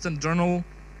persistent journal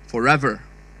forever.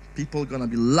 People gonna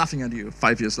be laughing at you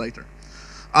 5 years later.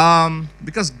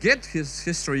 Because Git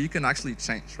history you can actually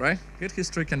change, right? Git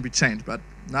history can be changed, but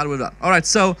not with that. All right,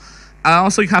 so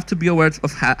also you have to be aware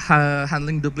of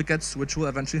handling duplicates, which will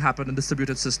eventually happen in a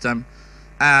distributed system,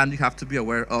 and you have to be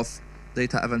aware of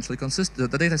data eventually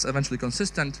consistent. The data is eventually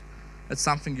consistent. It's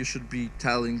something you should be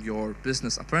telling your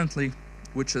business apparently,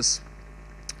 which is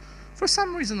for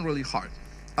some reason really hard.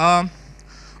 All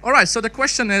right, so the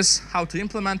question is how to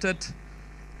implement it.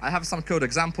 I have some code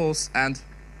examples and,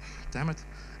 damn it,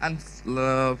 and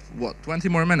what, 20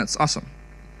 more minutes, awesome.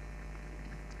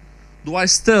 Do I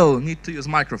still need to use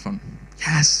microphone?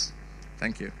 Yes,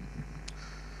 thank you.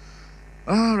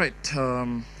 All right,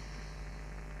 oh,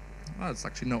 it's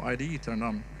actually no IDE turned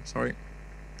on, sorry.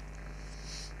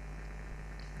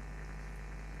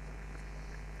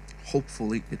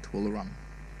 Hopefully it will run.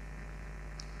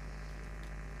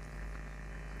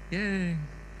 Yay.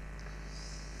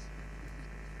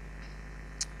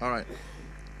 All right,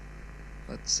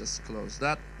 let's just close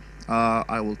that.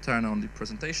 I will turn on the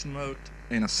presentation mode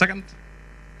in a second.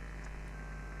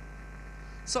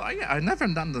 So yeah, I've never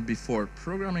done that before,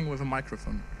 programming with a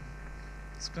microphone.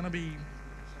 It's gonna be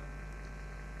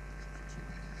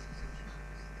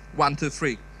 1, 2,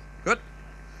 3. Good?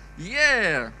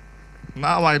 Yeah!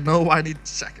 Now I know I need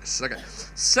checkers. Okay.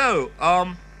 So,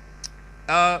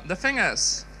 the thing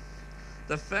is,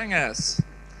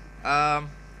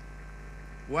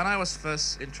 when I was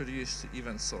first introduced to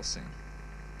event sourcing,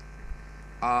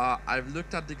 I've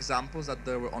looked at the examples that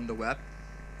there were on the web,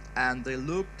 and they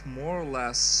looked more or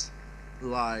less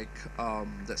like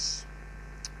this.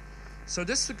 So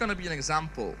this is going to be an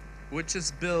example which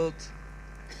is built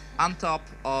on top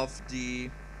of the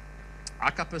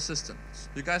Akka persistence.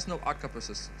 Do you guys know Akka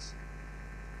persistence?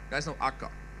 You guys know Akka?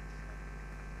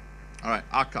 All right,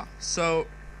 Akka. So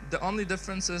the only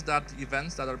difference is that the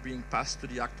events that are being passed to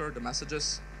the actor, the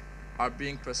messages, are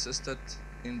being persisted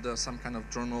in some kind of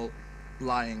journal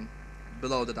lying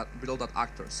below that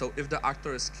actor. So if the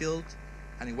actor is killed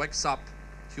and he wakes up,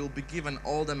 he will be given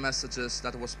all the messages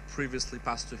that was previously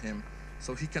passed to him,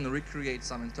 so he can recreate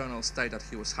some internal state that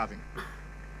he was having.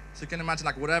 So you can imagine,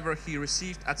 like, whatever he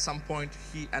received at some point,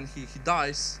 he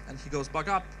dies and he goes back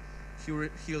up,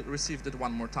 he'll receive it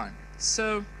one more time.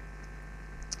 So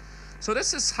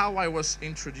this is how I was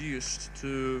introduced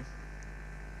to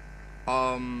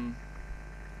event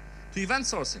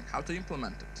sourcing, how to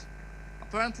implement it.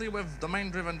 Apparently with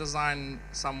domain-driven design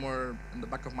somewhere in the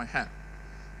back of my head.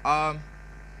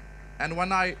 And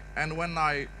when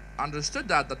I understood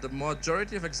that the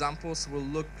majority of examples will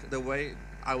look the way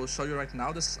I will show you right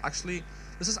now. This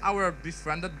is our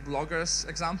befriended bloggers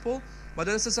example, but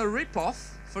this is a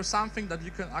ripoff for something that you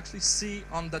can actually see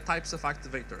on the types of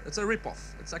activator. It's a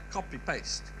ripoff. It's a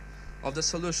copy-paste of the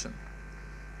solution.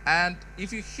 And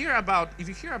if you hear about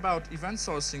event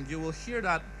sourcing, you will hear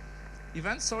that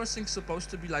event sourcing is supposed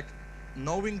to be like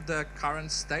knowing the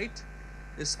current state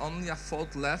is only a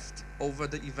fault left over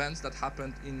the events that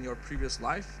happened in your previous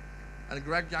life. And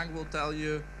Greg Young will tell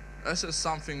you, this is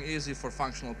something easy for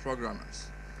functional programmers.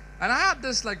 And I had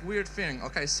this like weird thing.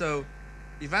 Okay, so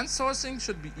event sourcing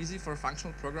should be easy for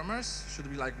functional programmers, should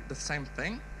be like the same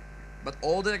thing, but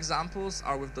all the examples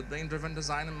are with domain-driven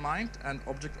design in mind and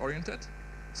object-oriented.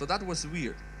 So that was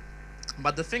weird.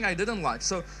 But the thing I didn't like,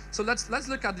 so let's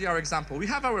look at our example. We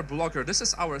have our blogger. This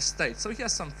is our state. So he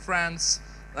has some friends,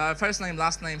 first name,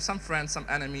 last name, some friends, some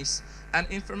enemies, and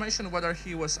information whether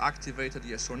he was activated,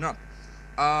 yes or not.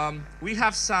 We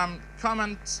have some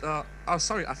comments. Oh,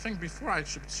 sorry. I think before I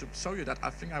should show you that, I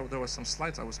think there were some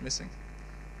slides I was missing.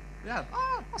 Yeah.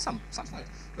 Oh, awesome. Some slides.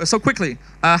 So quickly,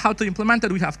 how to implement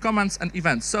it? We have comments and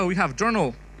events. So we have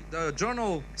journal. The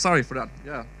journal. Sorry for that.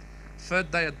 Yeah.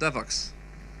 Third day at Devox.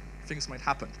 Things might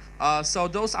happen. So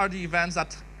those are the events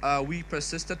that we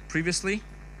persisted previously.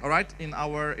 All right, in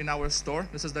our store.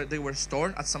 This is they were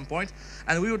stored at some point,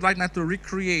 and we would like now to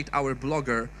recreate our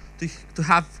blogger to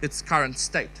have its current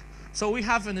state. So we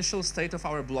have initial state of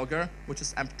our blogger, which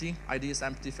is empty. ID is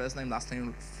empty, first name, last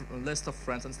name, list of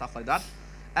friends and stuff like that.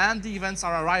 And the events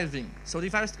are arriving. So the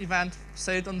first event,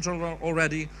 said on journal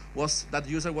already, was that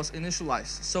user was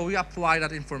initialized. So we apply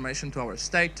that information to our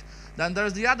state. Then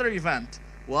there's the other event.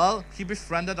 Well, he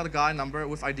befriended a guy number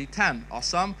with ID 10.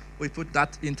 Awesome. We put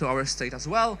that into our state as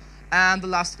well. And the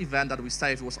last event that we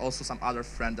saved was also some other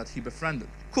friend that he befriended.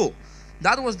 Cool.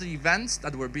 That was the events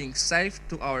that were being saved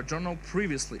to our journal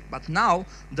previously. But now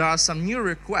there are some new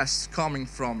requests coming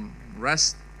from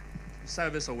REST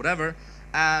service or whatever,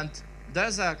 and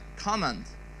there's a command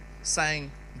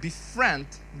saying befriend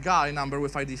guy number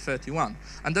with ID 31.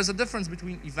 And there's a difference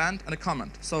between event and a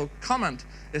comment. So comment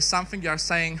is something you are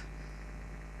saying,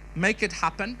 make it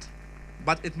happen,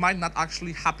 but it might not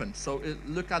actually happen. So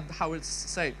look at how it's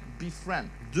saved, befriend,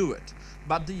 do it.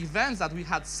 But the events that we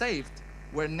had saved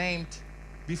were named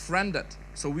befriended.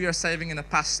 So we are saving in a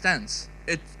past tense.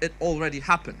 It already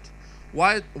happened.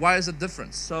 Why is it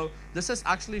different? So this is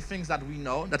actually things that we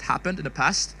know that happened in the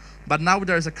past, but now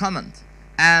there is a comment.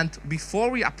 And before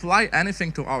we apply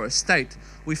anything to our state,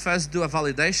 we first do a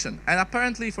validation. And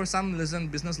apparently, for some reason,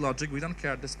 business logic, we don't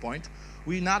care at this point.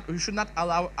 We should not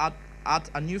allow add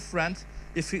a new friend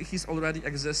if he's already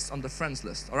exists on the friends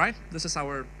list. All right? This is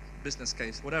our business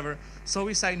case, whatever. So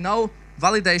we say no,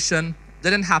 validation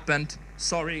didn't happen,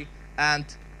 sorry, and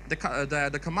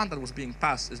the command that was being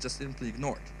passed is just simply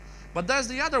ignored. But there's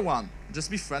the other one, just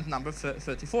befriend number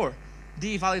 34.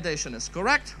 The validation is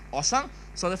correct, awesome.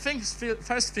 So the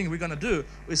first thing we're gonna do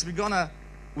is we're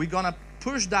gonna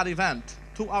push that event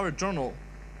to our journal,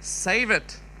 save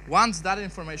it. Once that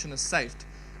information is saved,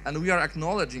 and we are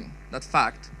acknowledging that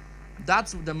fact,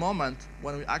 that's the moment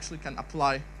when we actually can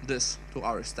apply this to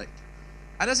our state.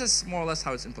 And this is more or less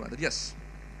how it's implemented. Yes?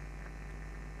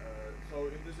 So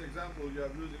in this example, you are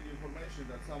losing information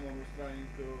that someone was trying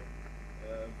to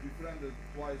befriended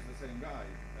twice the same guy,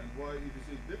 and why it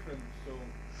is different.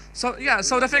 So yeah.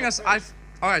 So the thing is,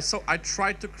 so I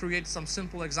tried to create some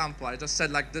simple example. I just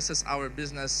said like this is our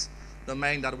business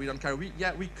domain that we don't care.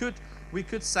 We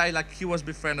could say like he was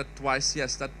befriended twice.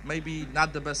 Yes, that maybe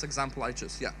not the best example I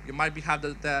choose. Yeah, you might have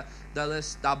the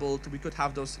list doubled. We could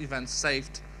have those events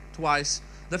saved twice.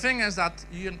 The thing is that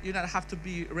you don't have to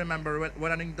remember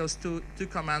whether those two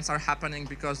commands are happening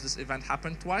because this event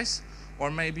happened twice,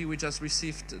 or maybe we just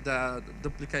received the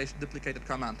duplicated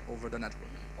command over the network.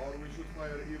 Or we should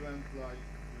fire event like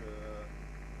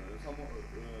someone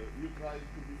you try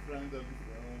to befriend a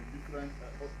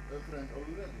friend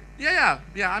already. Yeah.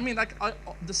 I mean, like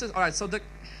this is all right. So the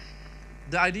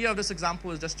idea of this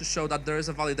example is just to show that there is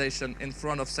a validation in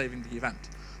front of saving the event.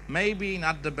 Maybe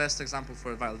not the best example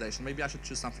for a validation. Maybe I should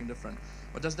choose something different.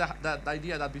 But just the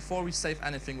idea that before we save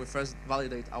anything, we first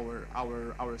validate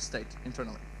our state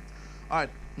internally. All right,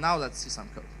 now let's see some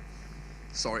code.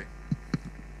 Sorry.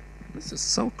 This is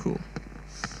so cool.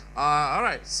 All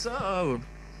right, so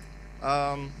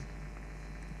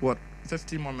what?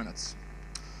 15 more minutes.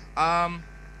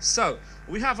 So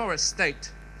we have our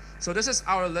state. So this is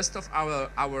our list of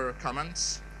our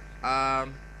comments.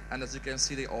 And as you can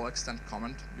see, they all extend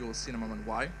comment. You will see in a moment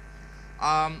why.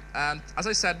 And as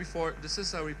I said before, this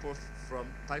is a report from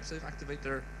type-safe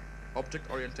activator,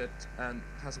 object-oriented, and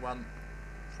has one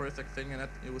horrific thing in it.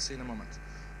 You will see in a moment.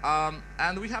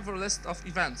 And we have a list of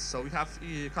events. So we have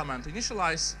comment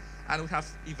initialize, and we have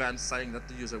events saying that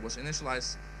the user was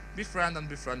initialized, befriend and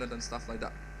befriended, and stuff like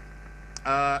that.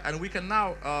 And we can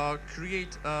now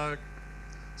create.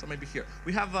 So maybe here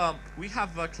we have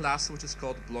a class which is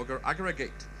called blogger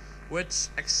aggregate, which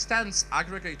extends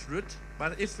aggregate root.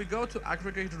 But if we go to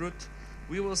aggregate root,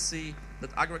 we will see that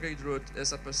aggregate root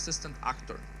is a persistent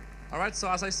actor. All right. So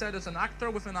as I said, it's an actor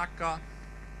with an akka,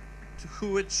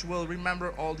 which will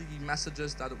remember all the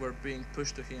messages that were being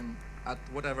pushed to him at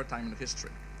whatever time in the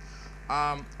history.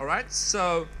 All right.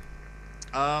 So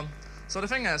so the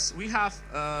thing is, we have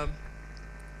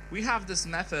this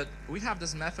method. We have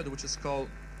this method which is called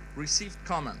received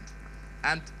comment,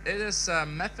 and it is a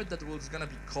method that is going to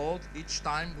be called each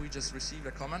time we just receive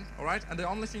a comment. All right. And the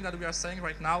only thing that we are saying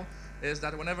right now is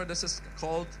that whenever this is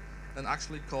called, then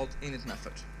actually called init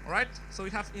method. All right. So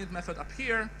we have init method up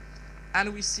here,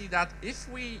 and we see that if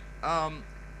we're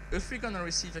going to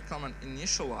receive a comment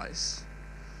initialize,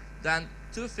 then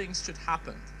two things should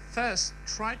happen. First,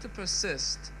 try to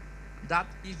persist that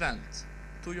event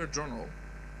to your journal.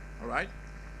 All right.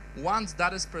 Once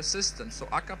that is persistent, so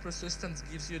akka persistence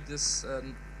gives you this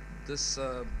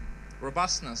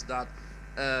robustness that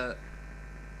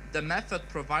the method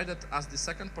provided as the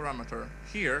second parameter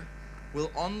here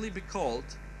will only be called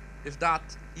if that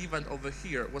event over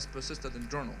here was persistent in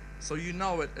journal. So you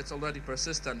know it's already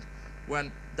persistent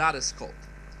when that is called.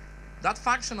 That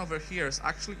function over here is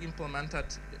actually implemented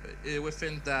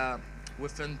within the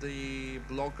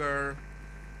blogger.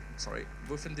 Sorry,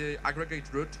 within the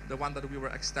aggregate root, the one that we were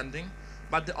extending.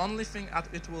 But the only thing that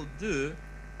it will do,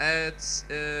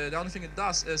 the only thing it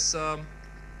does is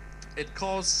it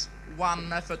calls one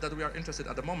method that we are interested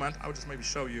at the moment. I will just maybe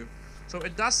show you. So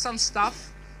it does some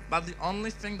stuff, but the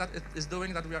only thing that it is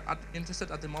doing that we are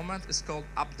interested at the moment is called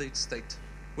update state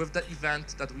with the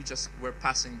event that we just were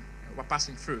passing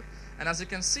through. And as you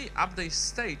can see, update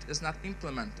state is not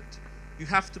implemented. You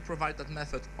have to provide that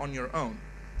method on your own.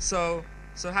 So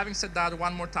having said that,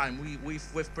 one more time, we've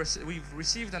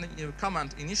received a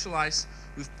command initialize,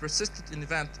 we've persisted an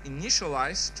event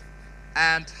initialized,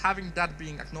 and having that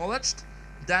being acknowledged,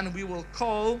 then we will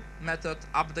call method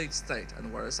update state.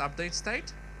 And where is update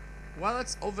state? Well,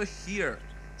 it's over here.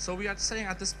 So we are saying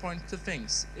at this point two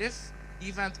things. If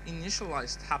event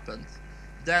initialized happened,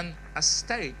 then a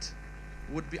state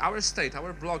would be our state,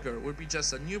 our blogger would be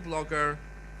just a new blogger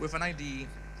with an ID,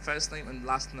 first name and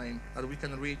last name that we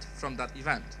can read from that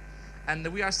event. And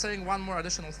we are saying one more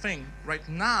additional thing. Right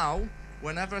now,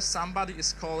 whenever somebody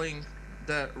is calling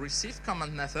the receive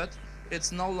command method,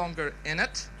 it's no longer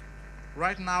init.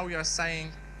 Right now we are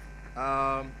saying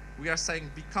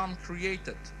become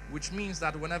created, which means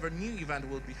that whenever new event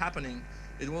will be happening,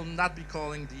 it will not be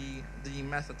calling the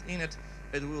method init,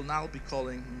 it will now be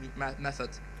calling method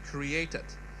created.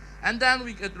 And then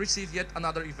we could receive yet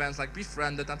another event like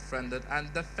befriended, unfriended, and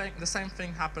the same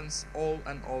thing happens all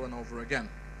and over again.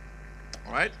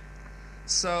 All right?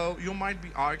 So you might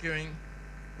be arguing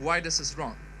why this is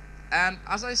wrong. And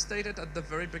as I stated at the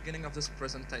very beginning of this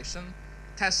presentation,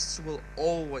 tests will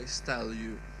always tell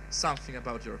you something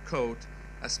about your code,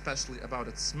 especially about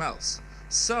its smells.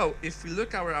 So if we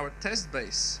look at our test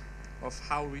base of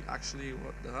how we actually,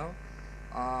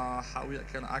 how we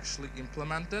can actually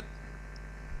implement it.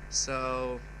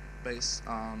 So based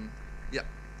on,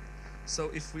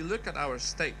 so if we look at our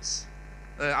states,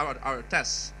 our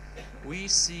tests, we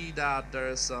see that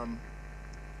there's some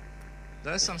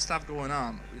stuff going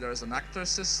on. There's an actor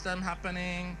system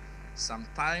happening, some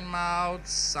timeouts,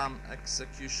 some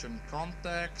execution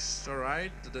context. All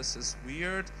right, this is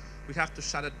weird. We have to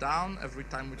shut it down every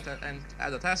time we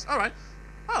add a test. All right.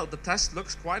 Well, the test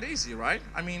looks quite easy, right?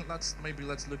 I mean, let's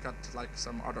look at like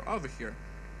some other over here.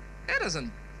 It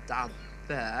isn't that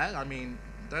bad. I mean,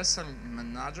 there's some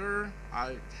manager.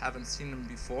 I haven't seen them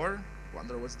before.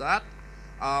 Wonder what's that.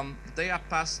 Then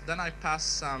I pass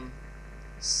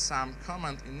some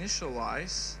command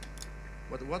initialize.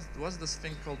 What's this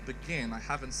thing called begin? I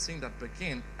haven't seen that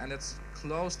begin, and it's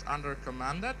closed under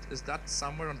commanded. Is that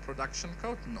somewhere on production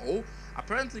code? No.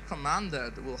 Apparently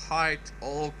commanded will hide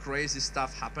all crazy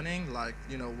stuff happening, like,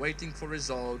 you know, waiting for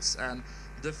results and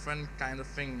different kind of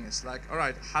things. Like, all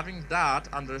right, having that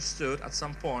understood at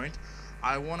some point,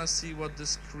 I want to see what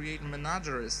this create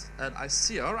manager is. And I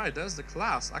see, all right, there's the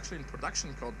class actually in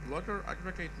production code, blogger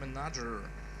aggregate manager.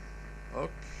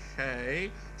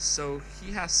 Okay, so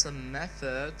he has some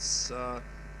methods,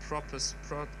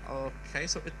 okay,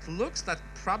 so it looks that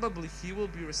probably he will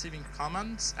be receiving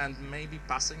comments and maybe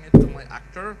passing it to my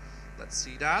actor. Let's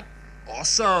see that.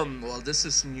 Awesome. Well, this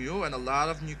is new and a lot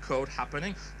of new code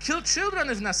happening. Kill children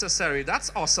if necessary.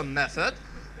 That's awesome method.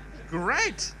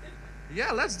 Great.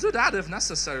 Yeah, let's do that if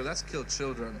necessary. Let's kill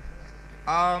children.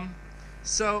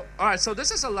 So, all right, so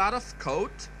this is a lot of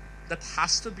code that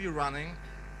has to be running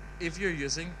if you're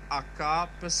using akka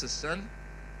persistent.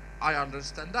 I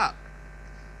understand that.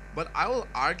 But I will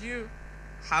argue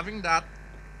having that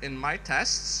in my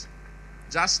tests,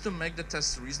 just to make the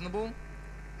test reasonable,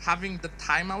 having the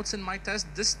timeouts in my test,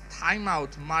 this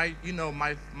timeout might, you know,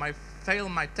 might fail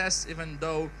my test even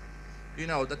though, you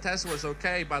know, the test was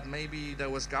okay, but maybe there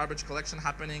was garbage collection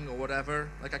happening or whatever,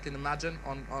 like I can imagine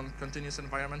on continuous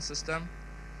environment system.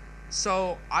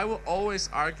 So I will always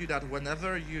argue that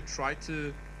whenever you try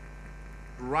to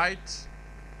write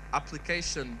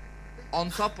application on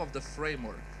top of the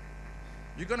framework,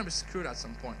 you're gonna be screwed at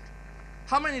some point.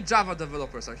 How many Java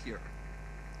developers are here?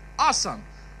 Awesome.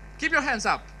 Keep your hands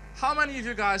up. How many of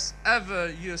you guys ever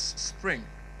used Spring?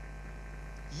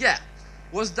 Yeah.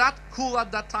 Was that cool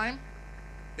at that time?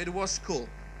 It was cool.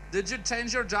 Did you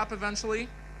change your job eventually?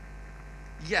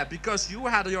 Yeah, because you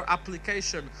had your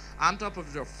application on top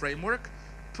of your framework,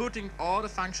 putting all the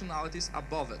functionalities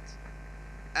above it.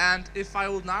 And if I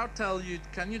will now tell you,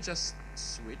 can you just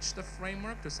switch the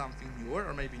framework to something newer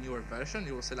or maybe newer version,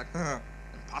 you will say like,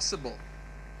 impossible.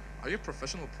 Are you a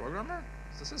professional programmer?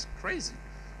 This is crazy.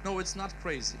 No, it's not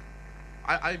crazy.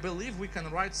 I believe we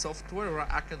can write software where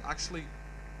I can actually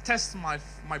test my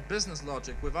business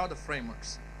logic without the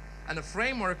frameworks. And the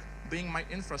framework being my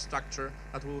infrastructure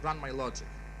that will run my logic.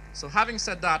 So having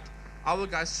said that, I will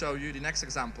guys show you the next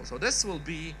example. So this will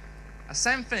be a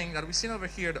same thing that we've seen over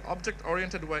here, the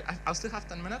object-oriented way. I'll still have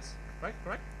 10 minutes, right?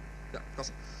 Correct? Yeah,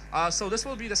 awesome. So this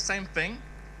will be the same thing,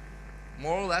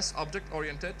 more or less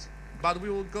object-oriented, but we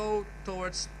will go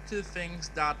towards two things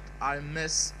that I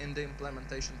miss in the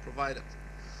implementation provided.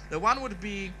 The one would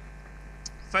be,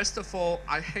 first of all,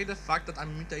 I hate the fact that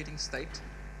I'm mutating state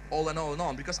all and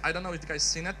on, because I don't know if you guys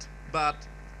seen it, but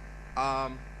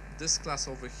this class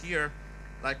over here,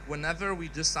 like whenever we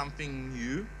do something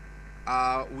new,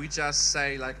 we just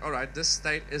say like, all right, this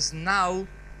state is now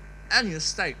a new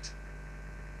state,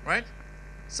 right?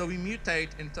 So we mutate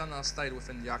internal state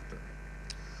within the actor.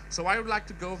 So I would like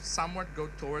to go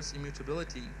towards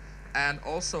immutability, and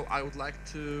also I would like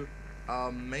to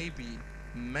maybe,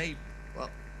 well,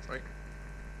 sorry,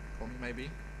 call me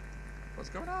maybe. What's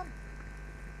going on?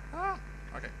 Ah,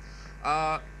 okay.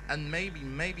 And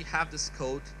maybe have this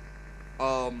code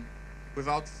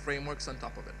without frameworks on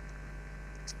top of it.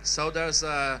 So there's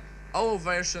a O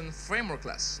version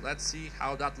frameworkless. Let's see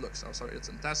how that looks. Oh, sorry, it's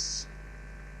in tests.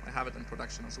 I have it in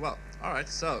production as well. All right,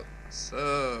 so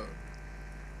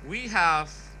we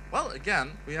have, well,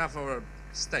 again, we have our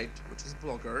state, which is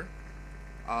Blogger.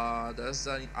 There's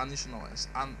the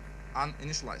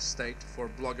uninitialized state for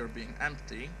Blogger being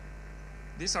empty.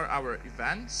 These are our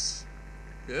events.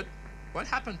 Good. What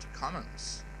happened to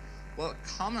comments? Well,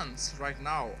 comments right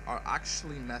now are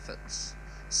actually methods.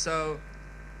 So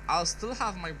I'll still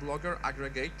have my Blogger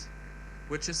aggregate,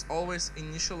 which is always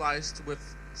initialized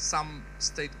with some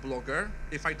state Blogger.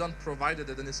 If I don't provide it,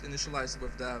 then it's initialized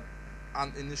with the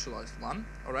uninitialized one.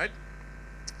 All right.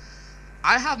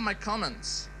 I have my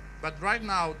comments, but right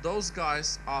now those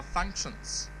guys are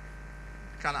functions.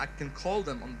 I can call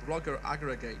them on Blogger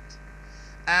aggregate.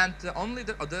 And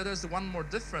there's one more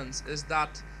difference is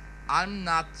that I'm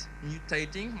not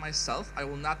mutating myself. I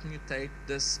will not mutate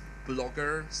this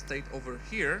Blogger state over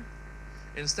here.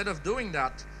 Instead of doing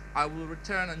that, I will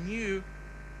return a new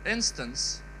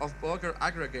instance of Blogger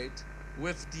aggregate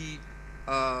with the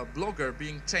Blogger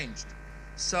being changed.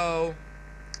 So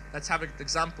let's have an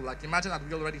example. Like imagine that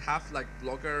we already have like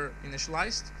Blogger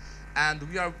initialized, and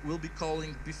we'll be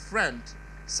calling befriend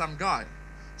some guy.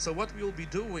 So what we will be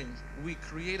doing, we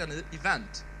create an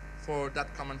event for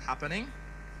that comment happening.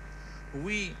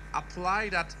 We apply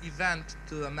that event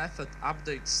to the method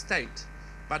update state.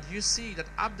 But you see that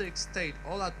update state,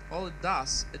 all it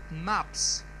does, it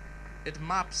maps the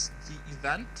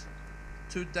event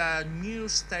to the new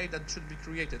state that should be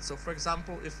created. So for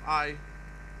example, if I,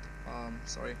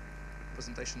 sorry,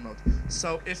 presentation mode.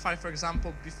 So if I, for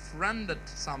example, befriended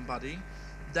somebody,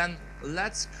 then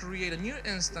let's create a new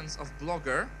instance of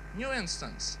Blogger, new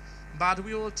instance. But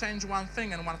we will change one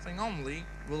thing and one thing only.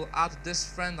 We'll add this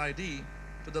friend ID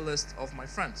to the list of my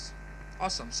friends.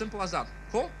 Awesome, simple as that.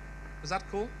 Cool? Is that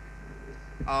cool?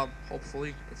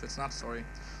 Hopefully, if it's not, sorry.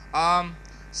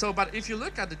 But if you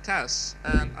look at the tests,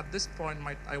 and at this point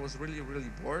I was really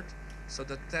bored, so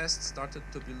the test started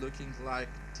to be looking like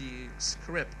the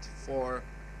script for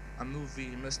a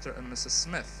movie, Mr. and Mrs.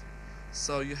 Smith.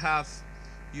 So you have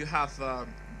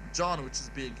John, which is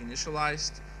being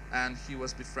initialized, and he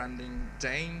was befriending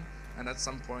Jane, and at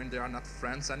some point they are not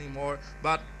friends anymore.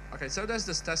 But okay, so there's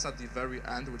this test at the very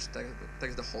end, which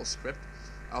takes the whole script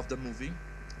of the movie,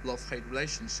 love-hate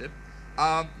relationship.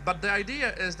 But the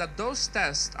idea is that those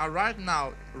tests are right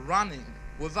now running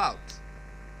without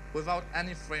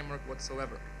any framework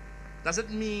whatsoever. Does it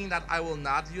mean that I will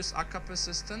not use akka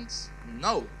persistence?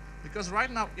 No, because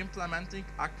right now implementing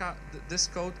akka, this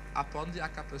code upon the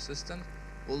akka persistent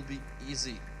will be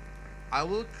easy. I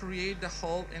will create the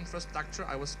whole infrastructure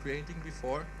I was creating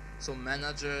before, so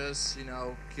managers,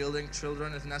 killing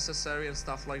children if necessary and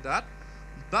stuff like that.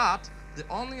 But the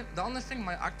only thing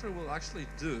my actor will actually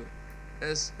do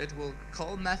is it will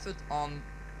call method on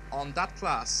that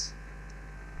class,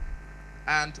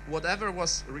 and whatever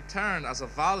was returned as a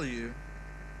value,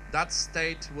 that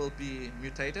state will be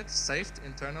mutated, saved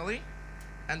internally,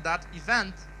 and that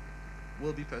event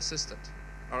will be persisted.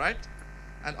 All right?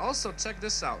 And also check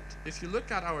this out. If you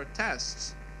look at our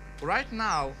tests, right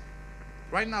now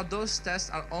those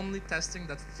tests are only testing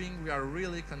that thing we are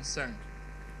really concerned.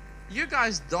 You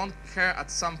guys don't care at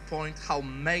some point how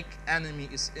make enemy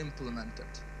is implemented.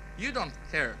 You don't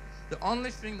care. The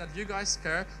only thing that you guys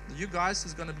care, you guys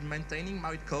who's going to be maintaining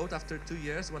my code after 2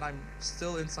 years when I'm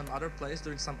still in some other place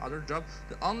doing some other job,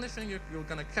 the only thing you're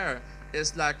going to care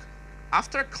is like,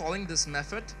 after calling this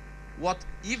method, what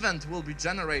event will be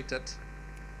generated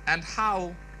and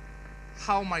how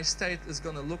my state is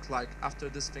going to look like after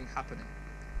this thing happening.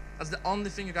 That's the only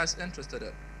thing you guys are interested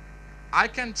in. I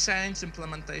can change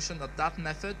implementation of that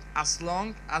method as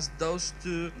long as those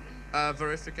two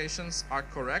verifications are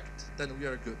correct, then we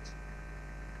are good.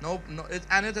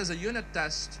 And it is a unit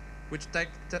test which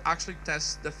actually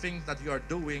tests the things that you are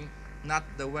doing, not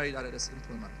the way that it is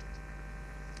implemented.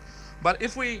 But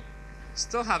if we,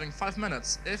 still having 5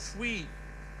 minutes,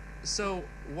 so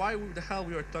why the hell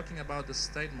we were talking about the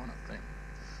state mono thing?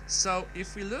 So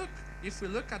if we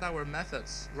look at our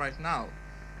methods right now,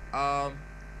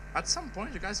 at some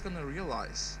point you guys are gonna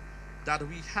realize that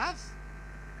we have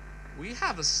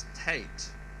a state,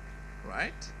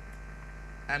 right?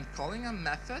 And calling a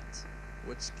method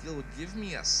which will give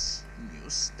me a new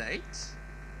state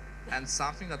and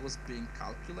something that was being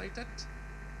calculated,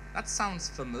 that sounds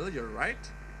familiar,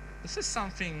 right? This is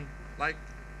something like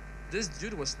this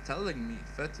dude was telling me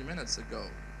 30 minutes ago.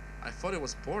 I thought it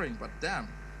was boring, but damn,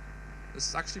 this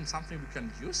is actually something we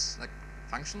can use. Like,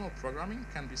 functional programming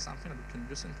can be something that we can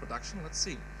use in production. Let's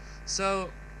see. So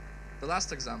the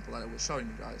last example that I was showing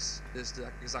you guys is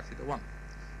exactly the one.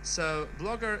 So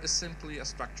Blogger is simply a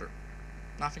structure,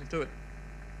 nothing to it,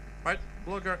 right?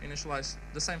 Blogger initialize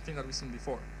the same thing that we've seen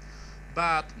before,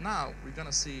 but now we're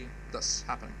gonna see this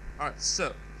happening. All right,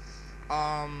 so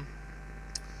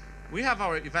we have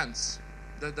our events,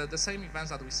 the same events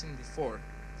that we've seen before,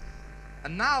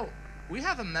 and now we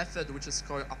have a method which is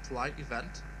called apply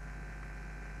event,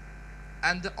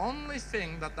 and the only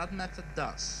thing that that method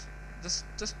does,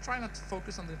 just try not to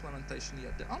focus on the implementation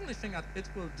yet. The only thing that it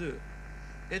will do,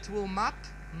 it will map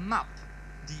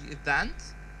the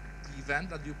event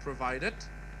that you provided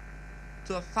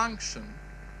to a function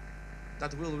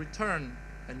that will return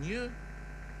a new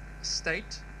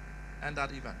state and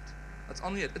that event. That's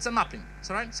only it. It's a mapping. It's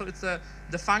all right. So it's the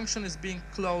function is being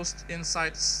closed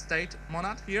inside state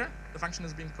monad here. The function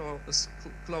is being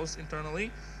closed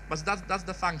internally, but that's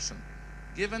the function.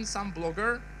 Given some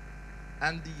blogger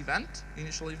and the event,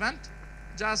 initial event,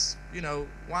 just, you know,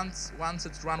 once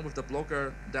it's run with the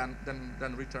blogger,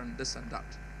 then return this and that.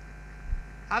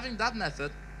 Having that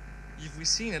method, if we've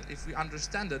seen it, if we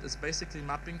understand it, it's basically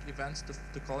mapping events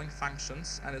to calling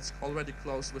functions, and it's already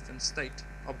closed within state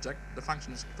object. The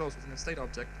function is closed within a state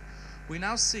object. We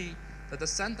now see that the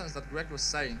sentence that Greg was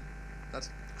saying, that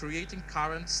creating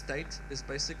current state is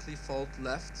basically fold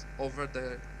left over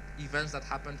the events that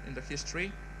happened in the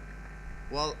history.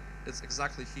 Well, it's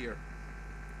exactly here.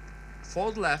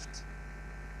 Fold left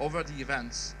over the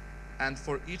events, and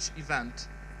for each event,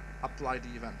 apply the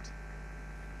event.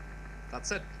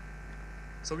 That's it.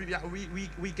 So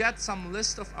we get some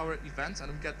list of our events,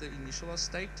 and we get the initial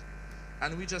state,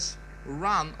 and we just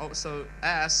run. So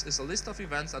S is a list of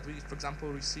events that we, for example,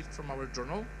 received from our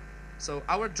journal. So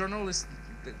our journal list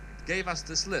gave us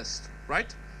this list,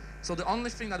 right? So the only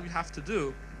thing that we have to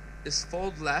do is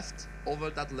fold left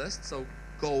over that list. So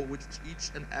go with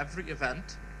each and every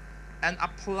event and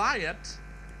apply it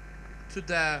to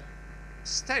the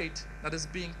state that is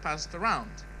being passed around.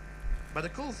 But the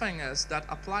cool thing is that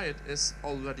apply it is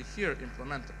already here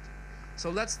implemented. So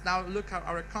let's now look how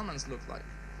our comments look like.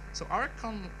 So our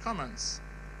comments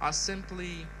are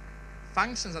simply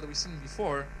functions that we've seen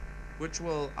before, which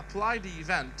will apply the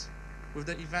event with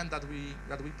the event that we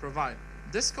provide.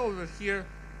 This code over here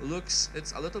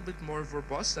it's a little bit more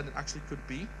verbose than it actually could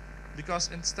be, because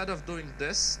instead of doing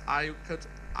this, what I could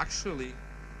actually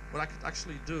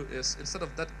do is, instead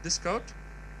of this code,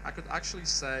 I could actually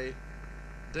say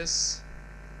this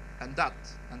and that,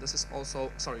 and this is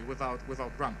also, sorry, without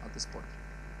run at this point.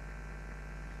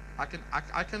 I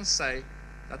can say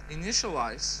that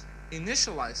initialize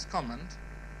command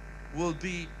will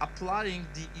be applying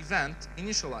the event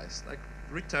initialized, like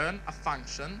return a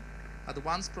function that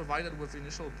once provided with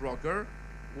initial blogger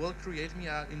will create me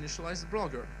an initialized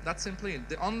blogger. That's simply it.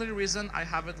 The only reason I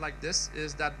have it like this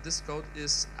is that this code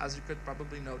is, as you could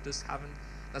probably notice,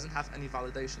 doesn't have any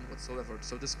validation whatsoever.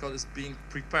 So this code is being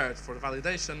prepared for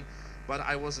validation, but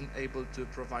I wasn't able to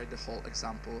provide the whole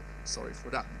example. Sorry for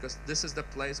that, because this is the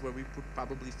place where we would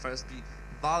probably first be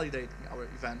validating our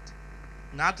event,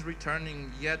 not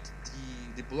returning yet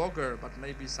the blogger, but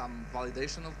maybe some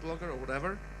validation of blogger or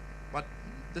whatever. But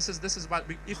this is what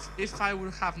if I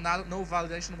would have no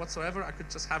validation whatsoever, I could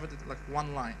just have it like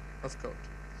one line of code.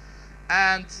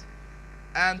 And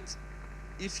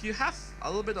if you have a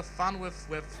little bit of fun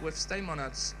with state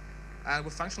monads and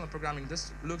with functional programming,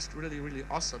 this looks really, really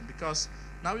awesome, because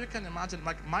now you can imagine,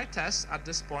 like, my test at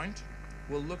this point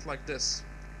will look like this.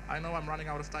 I know I'm running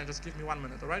out of time. Just give me 1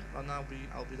 minute, all right? And I'll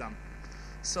be done.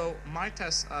 So my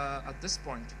test at this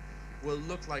point will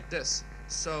look like this.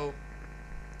 So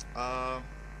I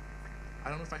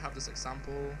don't know if I have this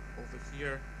example over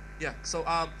here. Yeah. So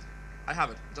I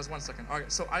have it. Just 1 second. All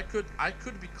right. So I could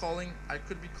be calling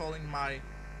my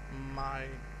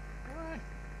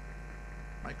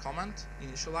comment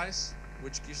initialize,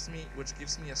 which gives me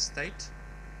a state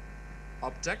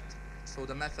object. So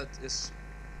the method is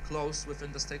closed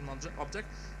within the state object,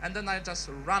 and then I just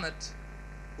run it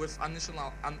with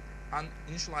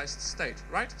initialized state,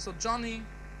 right? So Johnny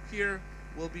here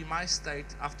will be my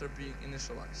state after being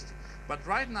initialized. But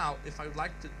right now, if I would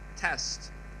like to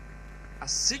test a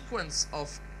sequence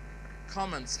of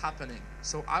comments happening.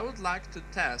 So I would like to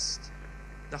test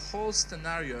the whole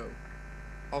scenario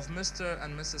of Mr.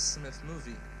 and Mrs. Smith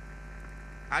movie.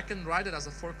 I can write it as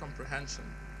a for comprehension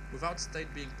without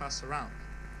state being passed around.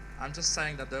 I'm just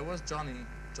saying that there was Johnny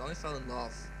fell in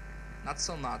love, not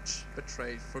so much,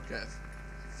 betrayed, forgave,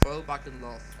 fell back in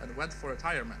love, and went for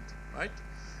retirement, right?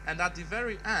 And at the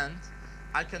very end,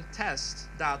 I can test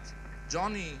that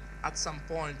Johnny at some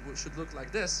point should look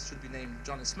like this, should be named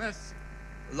Johnny Smith,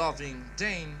 loving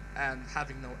Jane and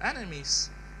having no enemies,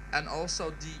 and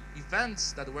also the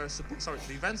events that were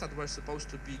supposed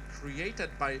to be created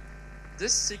by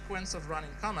this sequence of running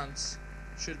commands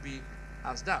should be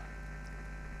as that.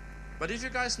 But if you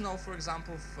guys know, for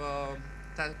example,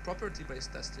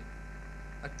 property-based testing,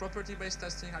 like property-based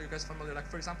testing, are you guys familiar? Like,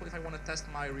 for example, if I want to test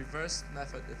my reverse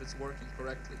method, if it's working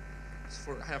correctly,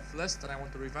 I have list and I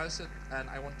want to reverse it, and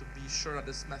I want to be sure that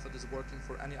this method is working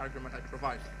for any argument I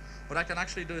provide. What I can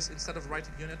actually do is, instead of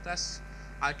writing unit tests,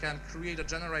 I can create a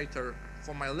generator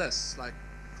for my lists, like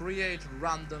create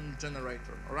random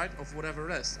generator, all right, of whatever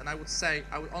list. And I would say,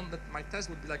 my test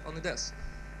would be like only this.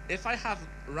 If I have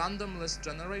random list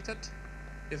generated,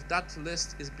 if that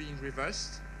list is being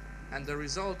reversed, and the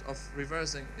result of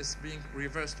reversing is being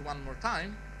reversed one more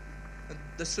time, then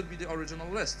this should be the original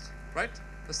list, right?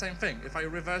 The same thing. If I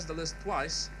reverse the list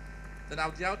twice, then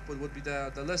the output would be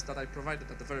the list that I provided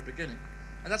at the very beginning.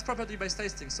 And that's property-based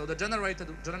testing. So the generator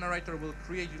will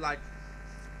create you like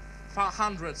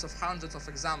hundreds of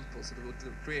examples. It will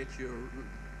create your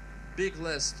big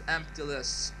list, empty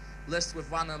lists, list with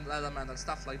one element and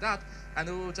stuff like that, and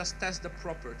it will just test the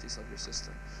properties of your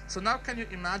system. So now can you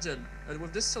imagine that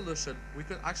with this solution, we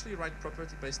could actually write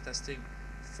property-based testing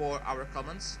for our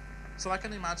comments? So I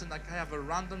can imagine like I have a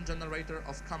random generator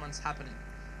of comments happening,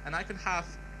 and I could have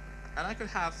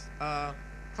a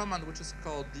command which is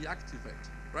called deactivate,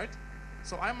 right?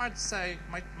 So I might say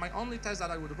my only test that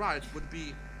I would write would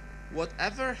be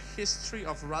whatever history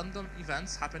of random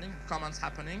events happening, comments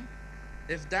happening,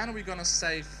 if then we're gonna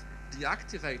save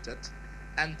deactivated,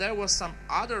 and there was some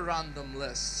other random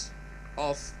list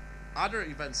of other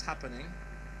events happening,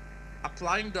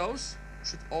 applying those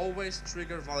should always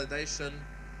trigger validation.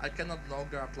 I cannot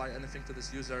longer apply anything to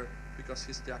this user because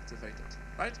he's deactivated,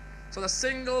 right? So the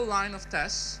single line of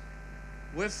tests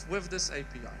with this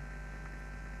API.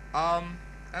 And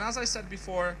as I said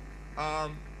before,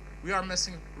 we are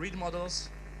missing read models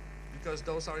because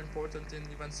those are important in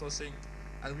event sourcing,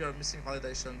 and we are missing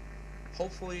validation.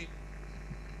 Hopefully,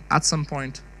 at some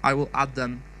point, I will add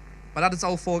them. But that is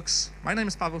all, folks. My name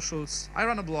is Pavel Schulz. I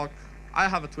run a blog. I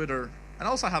have a Twitter, and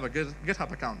also I have a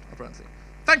GitHub account, apparently.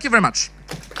 Thank you very much.